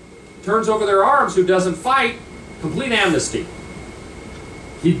who turns over their arms, who doesn't fight, complete amnesty.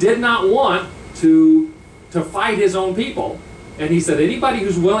 He did not want to fight his own people. And he said, anybody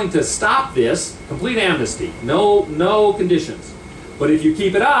who's willing to stop this, complete amnesty, no conditions. But if you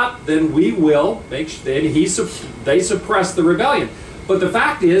keep it up, then we will make sure they suppress the rebellion. But the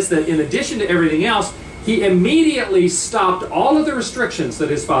fact is that in addition to everything else, he immediately stopped all of the restrictions that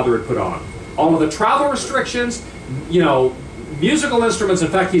his father had put on. All of the travel restrictions, musical instruments.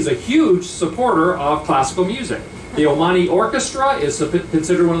 In fact, he's a huge supporter of classical music. The Omani orchestra is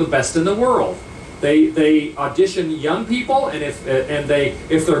considered one of the best in the world. They audition young people, and if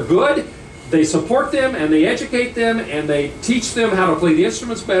they're good, they support them and they educate them and they teach them how to play the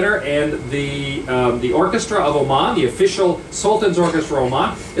instruments better. And the orchestra of Oman, the official Sultan's Orchestra of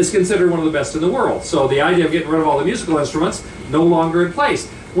Oman, is considered one of the best in the world. So the idea of getting rid of all the musical instruments, no longer in place.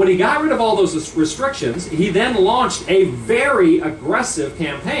 When he got rid of all those restrictions, he then launched a very aggressive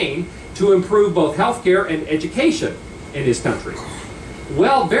campaign to improve both healthcare and education in his country.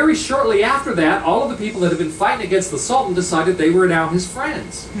 Well, very shortly after that, all of the people that had been fighting against the Sultan decided they were now his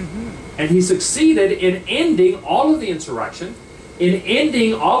friends. And he succeeded in ending all of the insurrection, in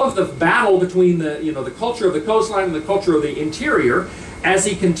ending all of the battle between the culture of the coastline and the culture of the interior. As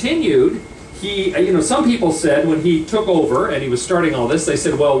he continued, some people said when he took over and he was starting all this, they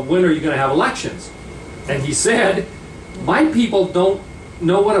said, well, when are you going to have elections? And he said, my people don't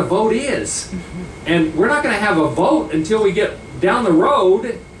know what a vote is. And we're not going to have a vote until we get down the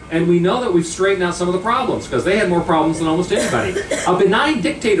road and we know that we've straightened out some of the problems, because they had more problems than almost anybody. A benign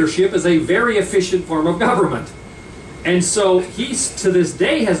dictatorship is a very efficient form of government. And so he, to this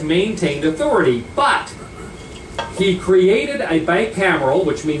day, has maintained authority. But He created a bicameral,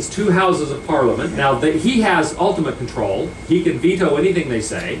 which means two houses of parliament. Now, he has ultimate control. He can veto anything they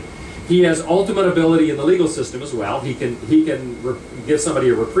say. He has ultimate ability in the legal system as well. He can give somebody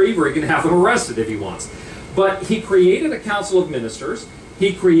a reprieve, or he can have them arrested if he wants. But he created a council of ministers.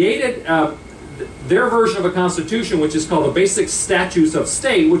 He created their version of a constitution, which is called the Basic Statutes of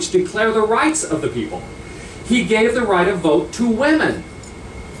State, which declare the rights of the people. He gave the right of vote to women.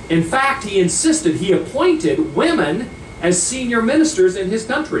 In fact, he insisted, he appointed women as senior ministers in his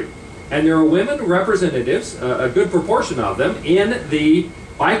country. And there are women representatives, a good proportion of them, in the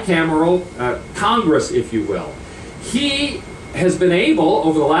bicameral Congress, if you will. He has been able,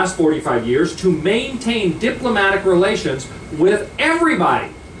 over the last 45 years, to maintain diplomatic relations with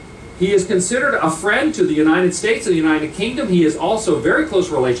everybody. He is considered a friend to the United States and the United Kingdom. He has also very close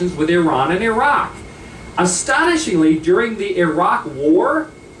relations with Iran and Iraq. Astonishingly, during the Iraq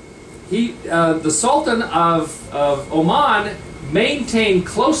War, the Sultan of Oman maintained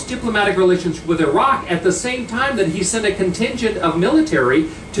close diplomatic relations with Iraq at the same time that he sent a contingent of military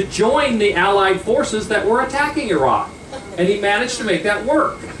to join the Allied forces that were attacking Iraq. And he managed to make that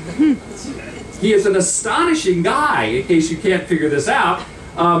work. He is an astonishing guy, in case you can't figure this out.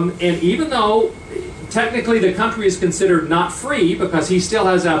 And even though technically the country is considered not free because he still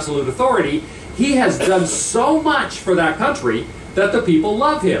has absolute authority, he has done so much for that country that the people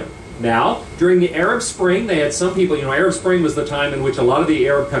love him. Now, during the Arab Spring, they had some people, Arab Spring was the time in which a lot of the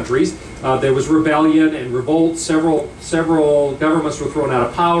Arab countries, there was rebellion and revolt, several governments were thrown out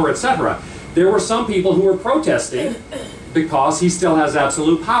of power, etc. There were some people who were protesting because he still has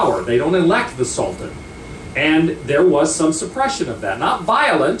absolute power. They don't elect the Sultan. And there was some suppression of that. Not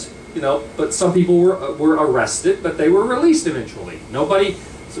violent, but some people were arrested, but they were released eventually. Nobody,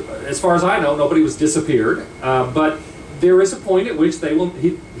 as far as I know, nobody was disappeared. But there is a point at which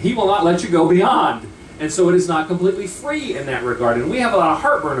he will not let you go beyond. And so it is not completely free in that regard. And we have a lot of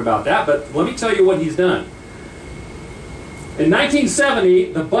heartburn about that, but let me tell you what he's done. In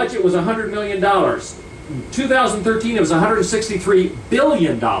 1970, the budget was $100 million. In 2013, it was $163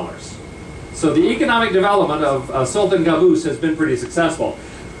 billion. So the economic development of Sultan Qaboos has been pretty successful.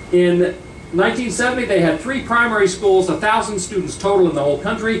 In 1970, they had 3 primary schools, 1,000 students total in the whole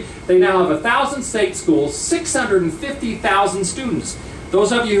country. They now have 1,000 state schools, 650,000 students.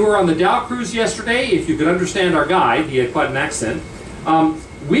 Those of you who were on the Dow cruise yesterday, if you could understand our guide, he had quite an accent,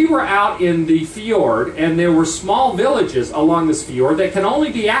 we were out in the fjord, and there were small villages along this fjord that can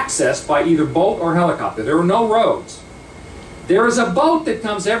only be accessed by either boat or helicopter. There were no roads. There is a boat that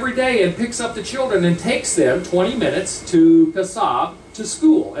comes every day and picks up the children and takes them 20 minutes to Kasab, to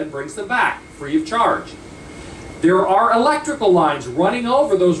school, and brings them back free of charge. There are electrical lines running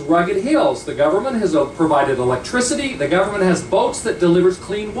over those rugged hills. The government has provided electricity. The government has boats that delivers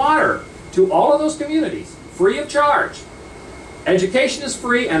clean water to all of those communities, free of charge. Education is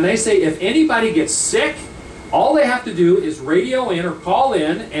free, and they say if anybody gets sick, all they have to do is radio in or call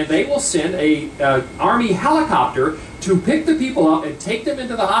in, and they will send an Army helicopter to pick the people up and take them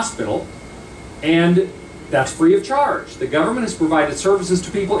into the hospital, and that's free of charge. The government has provided services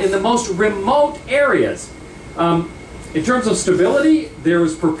to people in the most remote areas. In terms of stability, there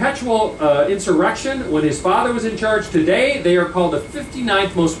was perpetual insurrection when his father was in charge. Today, they are called the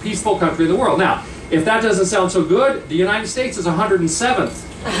 59th most peaceful country in the world. Now, if that doesn't sound so good, the United States is 107th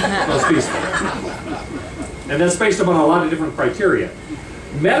most peaceful. And that's based upon a lot of different criteria.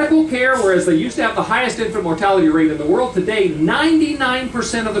 Medical care, whereas they used to have the highest infant mortality rate in the world, today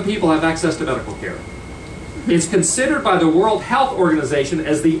 99% of the people have access to medical care. It's considered by the World Health Organization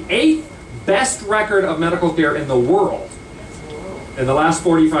as the 8th best record of medical care in the world in the last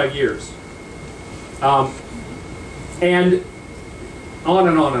 45 years. And on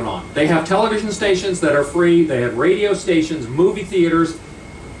and on and on. They have television stations that are free. They have radio stations, movie theaters,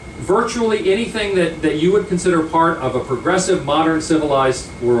 virtually anything that you would consider part of a progressive, modern,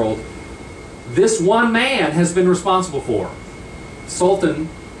 civilized world. This one man has been responsible for. Sultan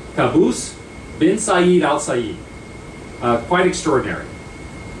Qaboos bin Said Al Said. Quite extraordinary.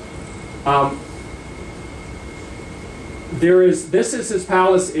 This is his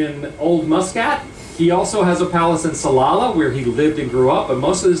palace in Old Muscat. He also has a palace in Salalah where he lived and grew up, but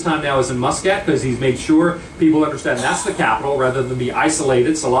most of his time now is in Muscat because he's made sure people understand that's the capital rather than be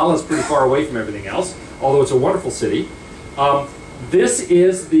isolated. Salalah is pretty far away from everything else, although it's a wonderful city. This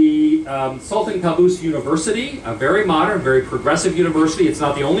is the Sultan Qaboos University, a very modern, very progressive university. It's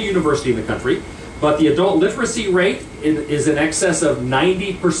not the only university in the country, but the adult literacy rate is in excess of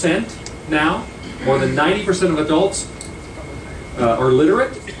 90% now. More than 90% of adults are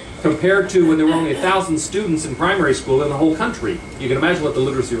literate, compared to when there were only 1,000 students in primary school in the whole country. You can imagine what the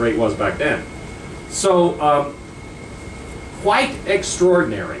literacy rate was back then. So quite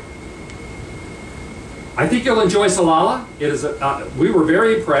extraordinary. I think you'll enjoy Salalah. It is we were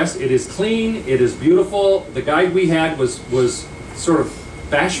very impressed. It is clean. It is beautiful. The guide we had was sort of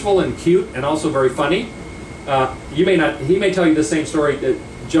bashful and cute and also very funny. He may tell you the same story,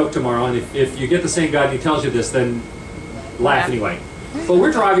 joke tomorrow, and if you get the same guide and he tells you this, then laugh anyway. But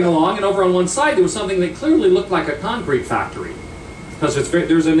we're driving along, and over on one side there was something that clearly looked like a concrete factory, because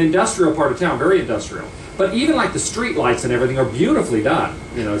there's an industrial part of town, very industrial. But even like the street lights and everything are beautifully done.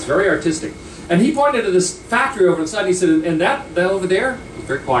 You know, it's very artistic. And he pointed to this factory over on the side. He said, "And that over there," it was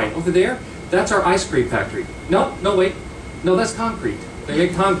very quiet, "over there, that's our ice cream factory." No, wait, no, that's concrete. They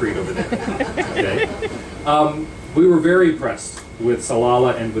make concrete over there. Okay. We were very impressed with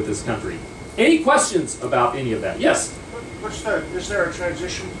Salalah and with this country. Any questions about any of that? Yes? Is there a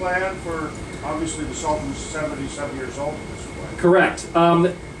transition plan for, obviously the Sultan's 77 years old at this point? Correct.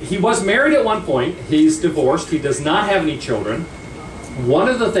 He was married at one point. He's divorced. He does not have any children. One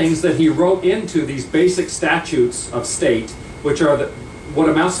of the things that he wrote into these basic statutes of state, which are what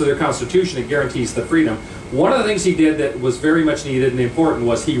amounts to their constitution, it guarantees the freedom. One of the things he did that was very much needed and important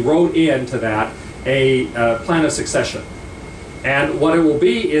was he wrote into that a plan of succession. And what it will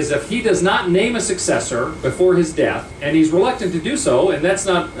be is if he does not name a successor before his death, and he's reluctant to do so, and that's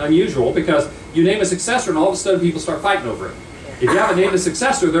not unusual because you name a successor and all of a sudden people start fighting over it. If you haven't named a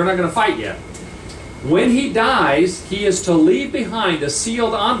successor, they're not going to fight yet. When he dies, he is to leave behind a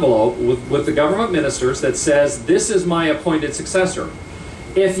sealed envelope with the government ministers that says, "This is my appointed successor."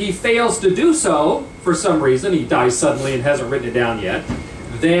 If he fails to do so, for some reason, he dies suddenly and hasn't written it down yet,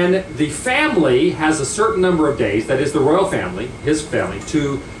 then the family has a certain number of days, that is the royal family, his family,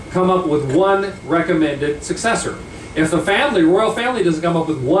 to come up with one recommended successor. If the royal family doesn't come up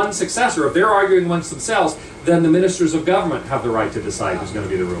with one successor, if they're arguing amongst themselves, then the ministers of government have the right to decide who's going to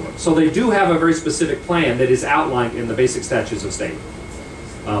be the ruler. So they do have a very specific plan that is outlined in the basic statutes of state.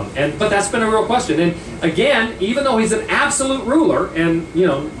 But that's been a real question. And again, even though he's an absolute ruler, and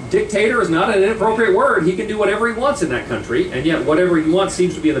dictator is not an inappropriate word, he can do whatever he wants in that country, and yet whatever he wants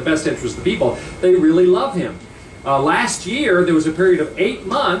seems to be in the best interest of the people. They really love him. Last year, there was a period of 8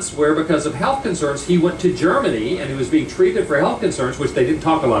 months where, because of health concerns, he went to Germany and he was being treated for health concerns, which they didn't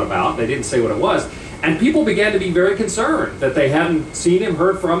talk a lot about. They didn't say what it was. And people began to be very concerned that they hadn't seen him,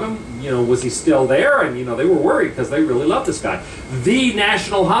 heard from him. Was he still there? And, they were worried because they really love this guy. The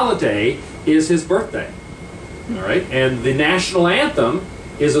national holiday is his birthday. All right? And the national anthem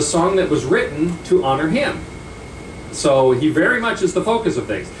is a song that was written to honor him. So he very much is the focus of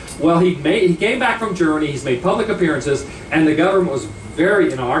things. Well, he came back from Germany, he's made public appearances, and the government was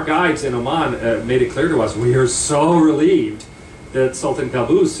very, our guides in Oman made it clear to us, we are so relieved that Sultan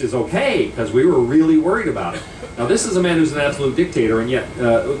Qaboos is okay, because we were really worried about it. Now this is a man who's an absolute dictator, and yet,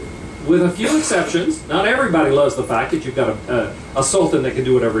 with a few exceptions, not everybody loves the fact that you've got a sultan that can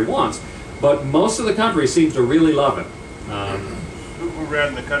do whatever he wants, but most of the country seems to really love him. Who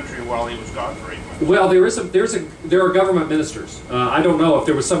ran the country while he was gone for 8 months? Well, there are government ministers. I don't know if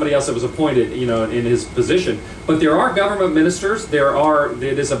there was somebody else that was appointed, in his position, but there are government ministers.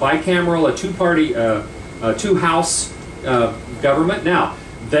 It is a bicameral, a two-party, two-house government. Now,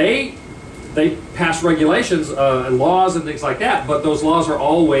 they pass regulations and laws and things like that, but those laws are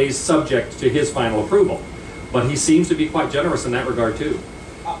always subject to his final approval. But he seems to be quite generous in that regard too.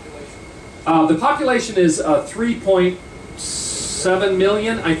 Population? The population is 3.7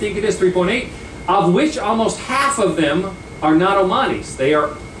 million, I think it is 3.8, of which almost half of them are not Omanis. They are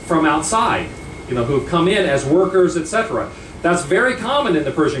from outside, who've come in as workers, etc. That's very common in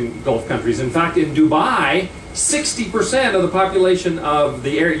the Persian Gulf countries. In fact, in Dubai, 60% of the population of the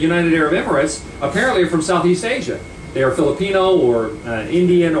United Arab Emirates apparently are from Southeast Asia. They are Filipino or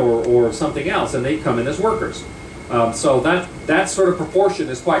Indian or something else, and they come in as workers. So that sort of proportion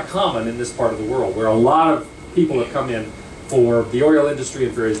is quite common in this part of the world, where a lot of people have come in for the oil industry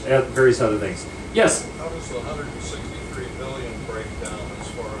and various other things. Yes? How does the 163 billion break down as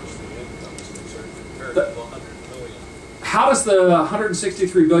far as the income is concerned compared to the 100 million? How does the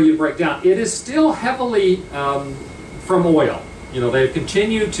 163 billion break down? It is still heavily from oil. They've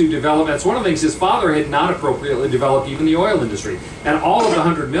continued to develop. That's one of the things. His father had not appropriately developed even the oil industry. And all of the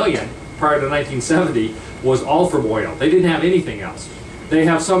 100 million prior to 1970 was all from oil. They didn't have anything else. They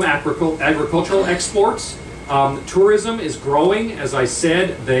have some agricultural exports. Tourism is growing, as I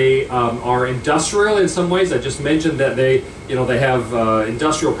said. They are industrial in some ways. I just mentioned that they have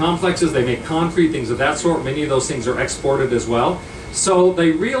industrial complexes. They make concrete, things of that sort. Many of those things are exported as well. So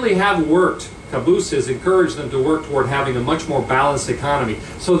they really have worked. Qaboos has encouraged them to work toward having a much more balanced economy,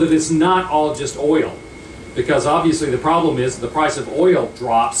 so that it's not all just oil. because obviously the problem is the price of oil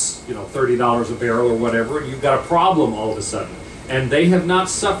drops, you know, $30 a barrel or whatever, and you've got a problem all of a sudden. And they have not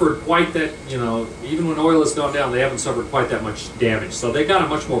suffered quite that, you know, even when oil has gone down, they haven't suffered quite that much damage. So they've got a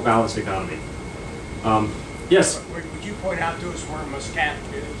much more balanced economy. Yes? Would you point out to us where Muscat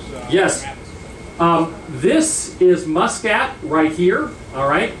is? Yes. This is Muscat right here, all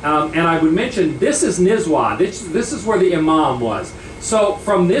right? And I would mention this is Nizwa. This is where the Imam was. So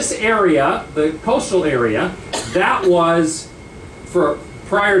from this area, the coastal area, that was,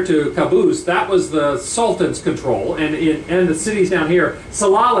 prior to Qaboos, that was the Sultan's control, and the cities down here.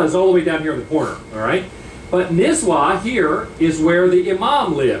 Salalah is all the way down here in the corner, all right? But Nizwa here is where the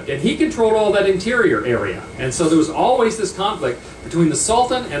Imam lived, and he controlled all that interior area. And so there was always this conflict between the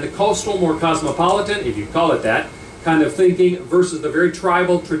Sultan and the coastal, more cosmopolitan, if you call it that, kind of thinking versus the very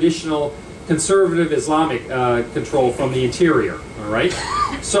tribal, traditional, conservative Islamic control from the interior, all right?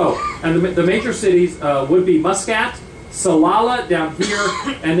 So, and the major cities would be Muscat, Salalah down here,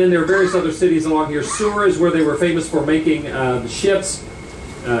 and then there are various other cities along here. Sur is where they were famous for making the ships,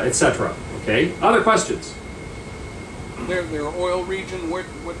 etc. Okay, other questions? Their oil region, what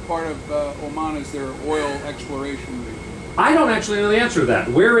part of Oman is their oil exploration region? I don't actually know the answer to that.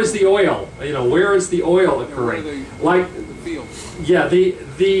 Where is the oil? You know, where is the oil occurring? The fields. Yeah,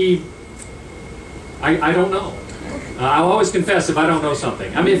 I don't know. I'll always confess if I don't know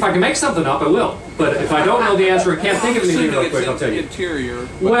something. I mean, if I can make something up, I will. But if I don't know the answer and can't think of anything real quick, I'll tell you. Interior.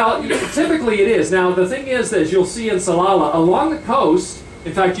 Well, typically it is. Now, the thing is, as you'll see in Salalah, along the coast,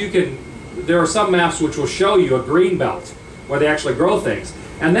 in fact, there are some maps which will show you a green belt where they actually grow things.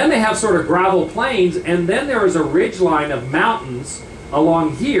 And then they have sort of gravel plains, and then there is a ridge line of mountains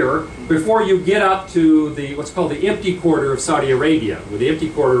along here before you get up to what's called the empty quarter of Saudi Arabia, where the empty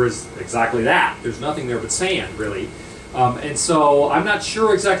quarter is exactly that. There's nothing there but sand, really. And so I'm not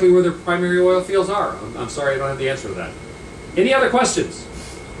sure exactly where their primary oil fields are. I'm sorry, I don't have the answer to that. Any other questions?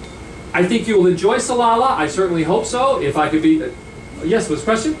 I think you will enjoy Salalah. I certainly hope so. If I could be... yes, was a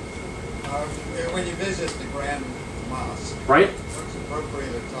question? When you visit the Grand Mosque, right? What's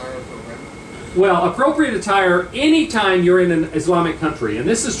appropriate attire for women? Well, appropriate attire anytime you're in an Islamic country, and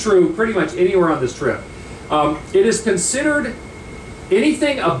this is true pretty much anywhere on this trip. It is considered,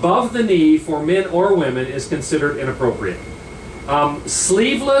 anything above the knee for men or women is considered inappropriate.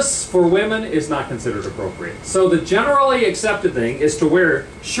 Sleeveless for women is not considered appropriate. So the generally accepted thing is to wear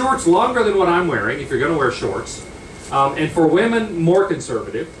shorts longer than what I'm wearing, if you're going to wear shorts. And for women, more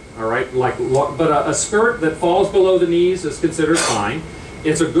conservative. All right, but a skirt that falls below the knees is considered fine.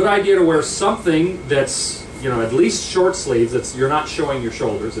 It's a good idea to wear something that's, you know, at least short sleeves, that's you're not showing your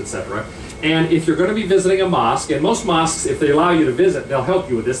shoulders, etc. And if you're going to be visiting a mosque, and most mosques, if they allow you to visit, they'll help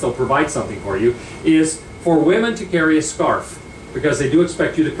you with this, they'll provide something for you, is for women to carry a scarf, because they do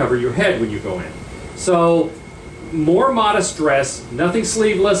expect you to cover your head when you go in. So, more modest dress, nothing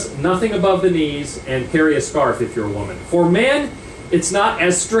sleeveless, nothing above the knees, and carry a scarf if you're a woman. For men, it's not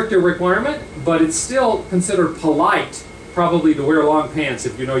as strict a requirement, but it's still considered polite, probably, to wear long pants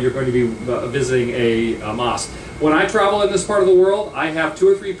if you know you're going to be visiting a mosque. When I travel in this part of the world, I have 2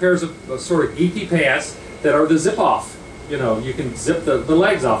 or 3 pairs of sort of geeky pants that are the zip-off. You know, you can zip the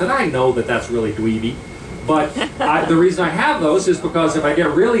legs off, and I know that that's really dweeby. But the reason I have those is because if I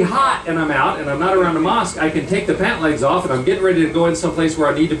get really hot and I'm out and I'm not around a mosque, I can take the pant legs off, and I'm getting ready to go in someplace where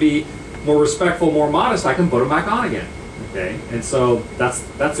I need to be more respectful, more modest, I can put them back on again. Okay, and so that's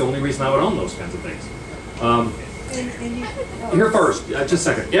the only reason I would own those kinds of things. Here first, just a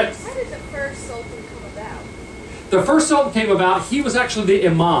second. Yep. How did the first sultan come about? The first sultan came about, he was actually the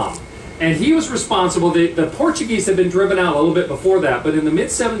imam. And he was responsible, the Portuguese had been driven out a little bit before that, but in the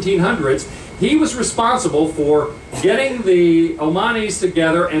mid-1700s, he was responsible for getting the Omanis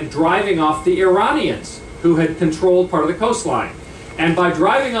together and driving off the Iranians, who had controlled part of the coastline. And by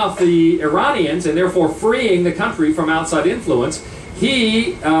driving off the Iranians, and therefore freeing the country from outside influence,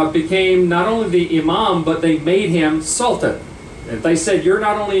 he became not only the imam, but they made him sultan. And they said, you're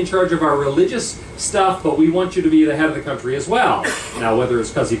not only in charge of our religious stuff, but we want you to be the head of the country as well. Now, whether it's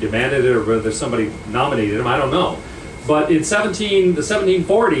because he demanded it or whether somebody nominated him, I don't know. But in the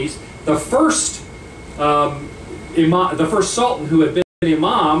 1740s, the first sultan who had been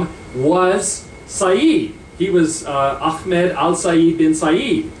imam was Said. He was Ahmed al-Said bin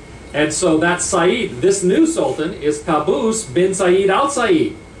Said. And so that Said, this new sultan, is Qaboos bin Said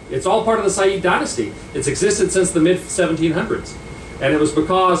al-Said. It's all part of the Said dynasty. It's existed since the mid-1700s. And it was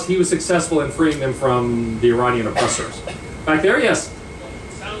because he was successful in freeing them from the Iranian oppressors. Back there, yes?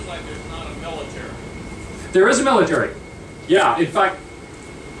 It sounds like there's not a military. There is a military. Yeah, in fact...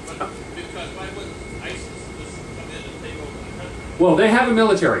 But because why wouldn't ISIS just come in and take over the country? Well, they have a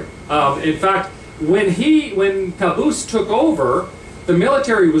military. In fact, when Qaboos took over, the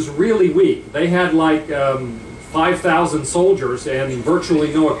military was really weak. They had like 5,000 soldiers and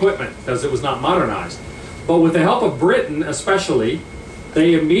virtually no equipment because it was not modernized. But with the help of Britain especially,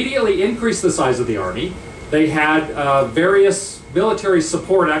 they immediately increased the size of the army. They had various military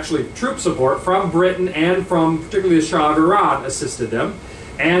support, actually troop support, from Britain and from particularly the Shah of Iran assisted them.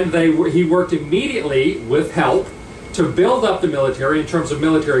 And he worked immediately with help to build up the military in terms of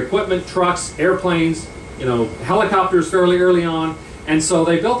military equipment, trucks, airplanes, helicopters fairly early on. And so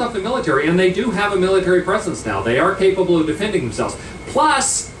they built up the military, and they do have a military presence now. They are capable of defending themselves.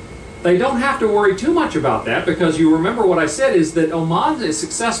 Plus, they don't have to worry too much about that, because you remember what I said is that Oman is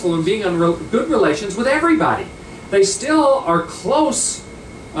successful in being on good relations with everybody. They still are close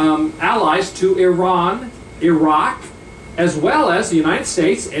allies to Iran, Iraq, as well as the United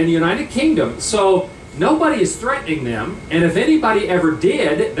States and the United Kingdom. So nobody is threatening them, and if anybody ever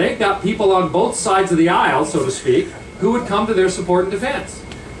did, they've got people on both sides of the aisle, so to speak, who would come to their support and defense.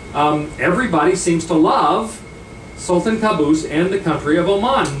 Everybody seems to love Sultan Qaboos and the country of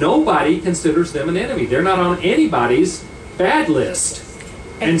Oman. Nobody considers them an enemy. They're not on anybody's bad list.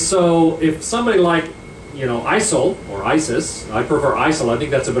 And so if somebody like, ISIL or ISIS, I prefer ISIL, I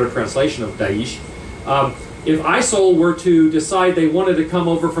think that's a better translation of Daesh. If ISIL were to decide they wanted to come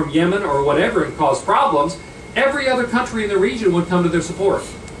over from Yemen or whatever and cause problems, every other country in the region would come to their support.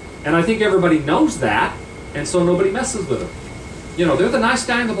 And I think everybody knows that, and so nobody messes with them. They're the nice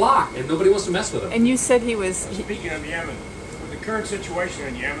guy in the block, and nobody wants to mess with them. And you said he was... Speaking of Yemen, with the current situation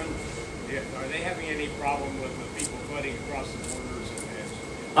in Yemen, are they having any problem with the people flooding across the borders?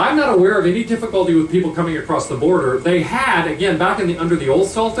 I'm not aware of any difficulty with people coming across the border. They had, again, back under the old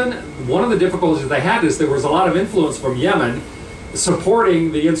Sultan, one of the difficulties they had is there was a lot of influence from Yemen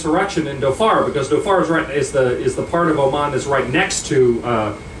supporting the insurrection in Dhofar, because Dhofar is the part of Oman that's right next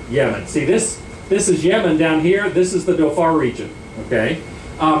to Yemen. See, this is Yemen down here. This is the Dhofar region. Okay,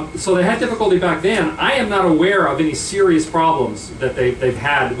 so they had difficulty back then. I am not aware of any serious problems that they've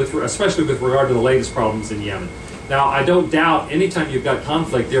had, especially with regard to the latest problems in Yemen. Now, I don't doubt anytime you've got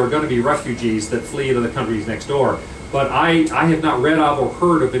conflict, there are going to be refugees that flee to the countries next door. But I have not read of or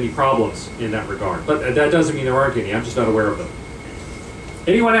heard of any problems in that regard. But that doesn't mean there aren't any. I'm just not aware of them.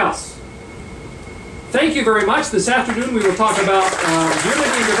 Anyone else? Thank you very much. This afternoon we will talk about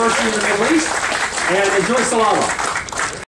unity and diversity in the Middle East. And enjoy Salawat.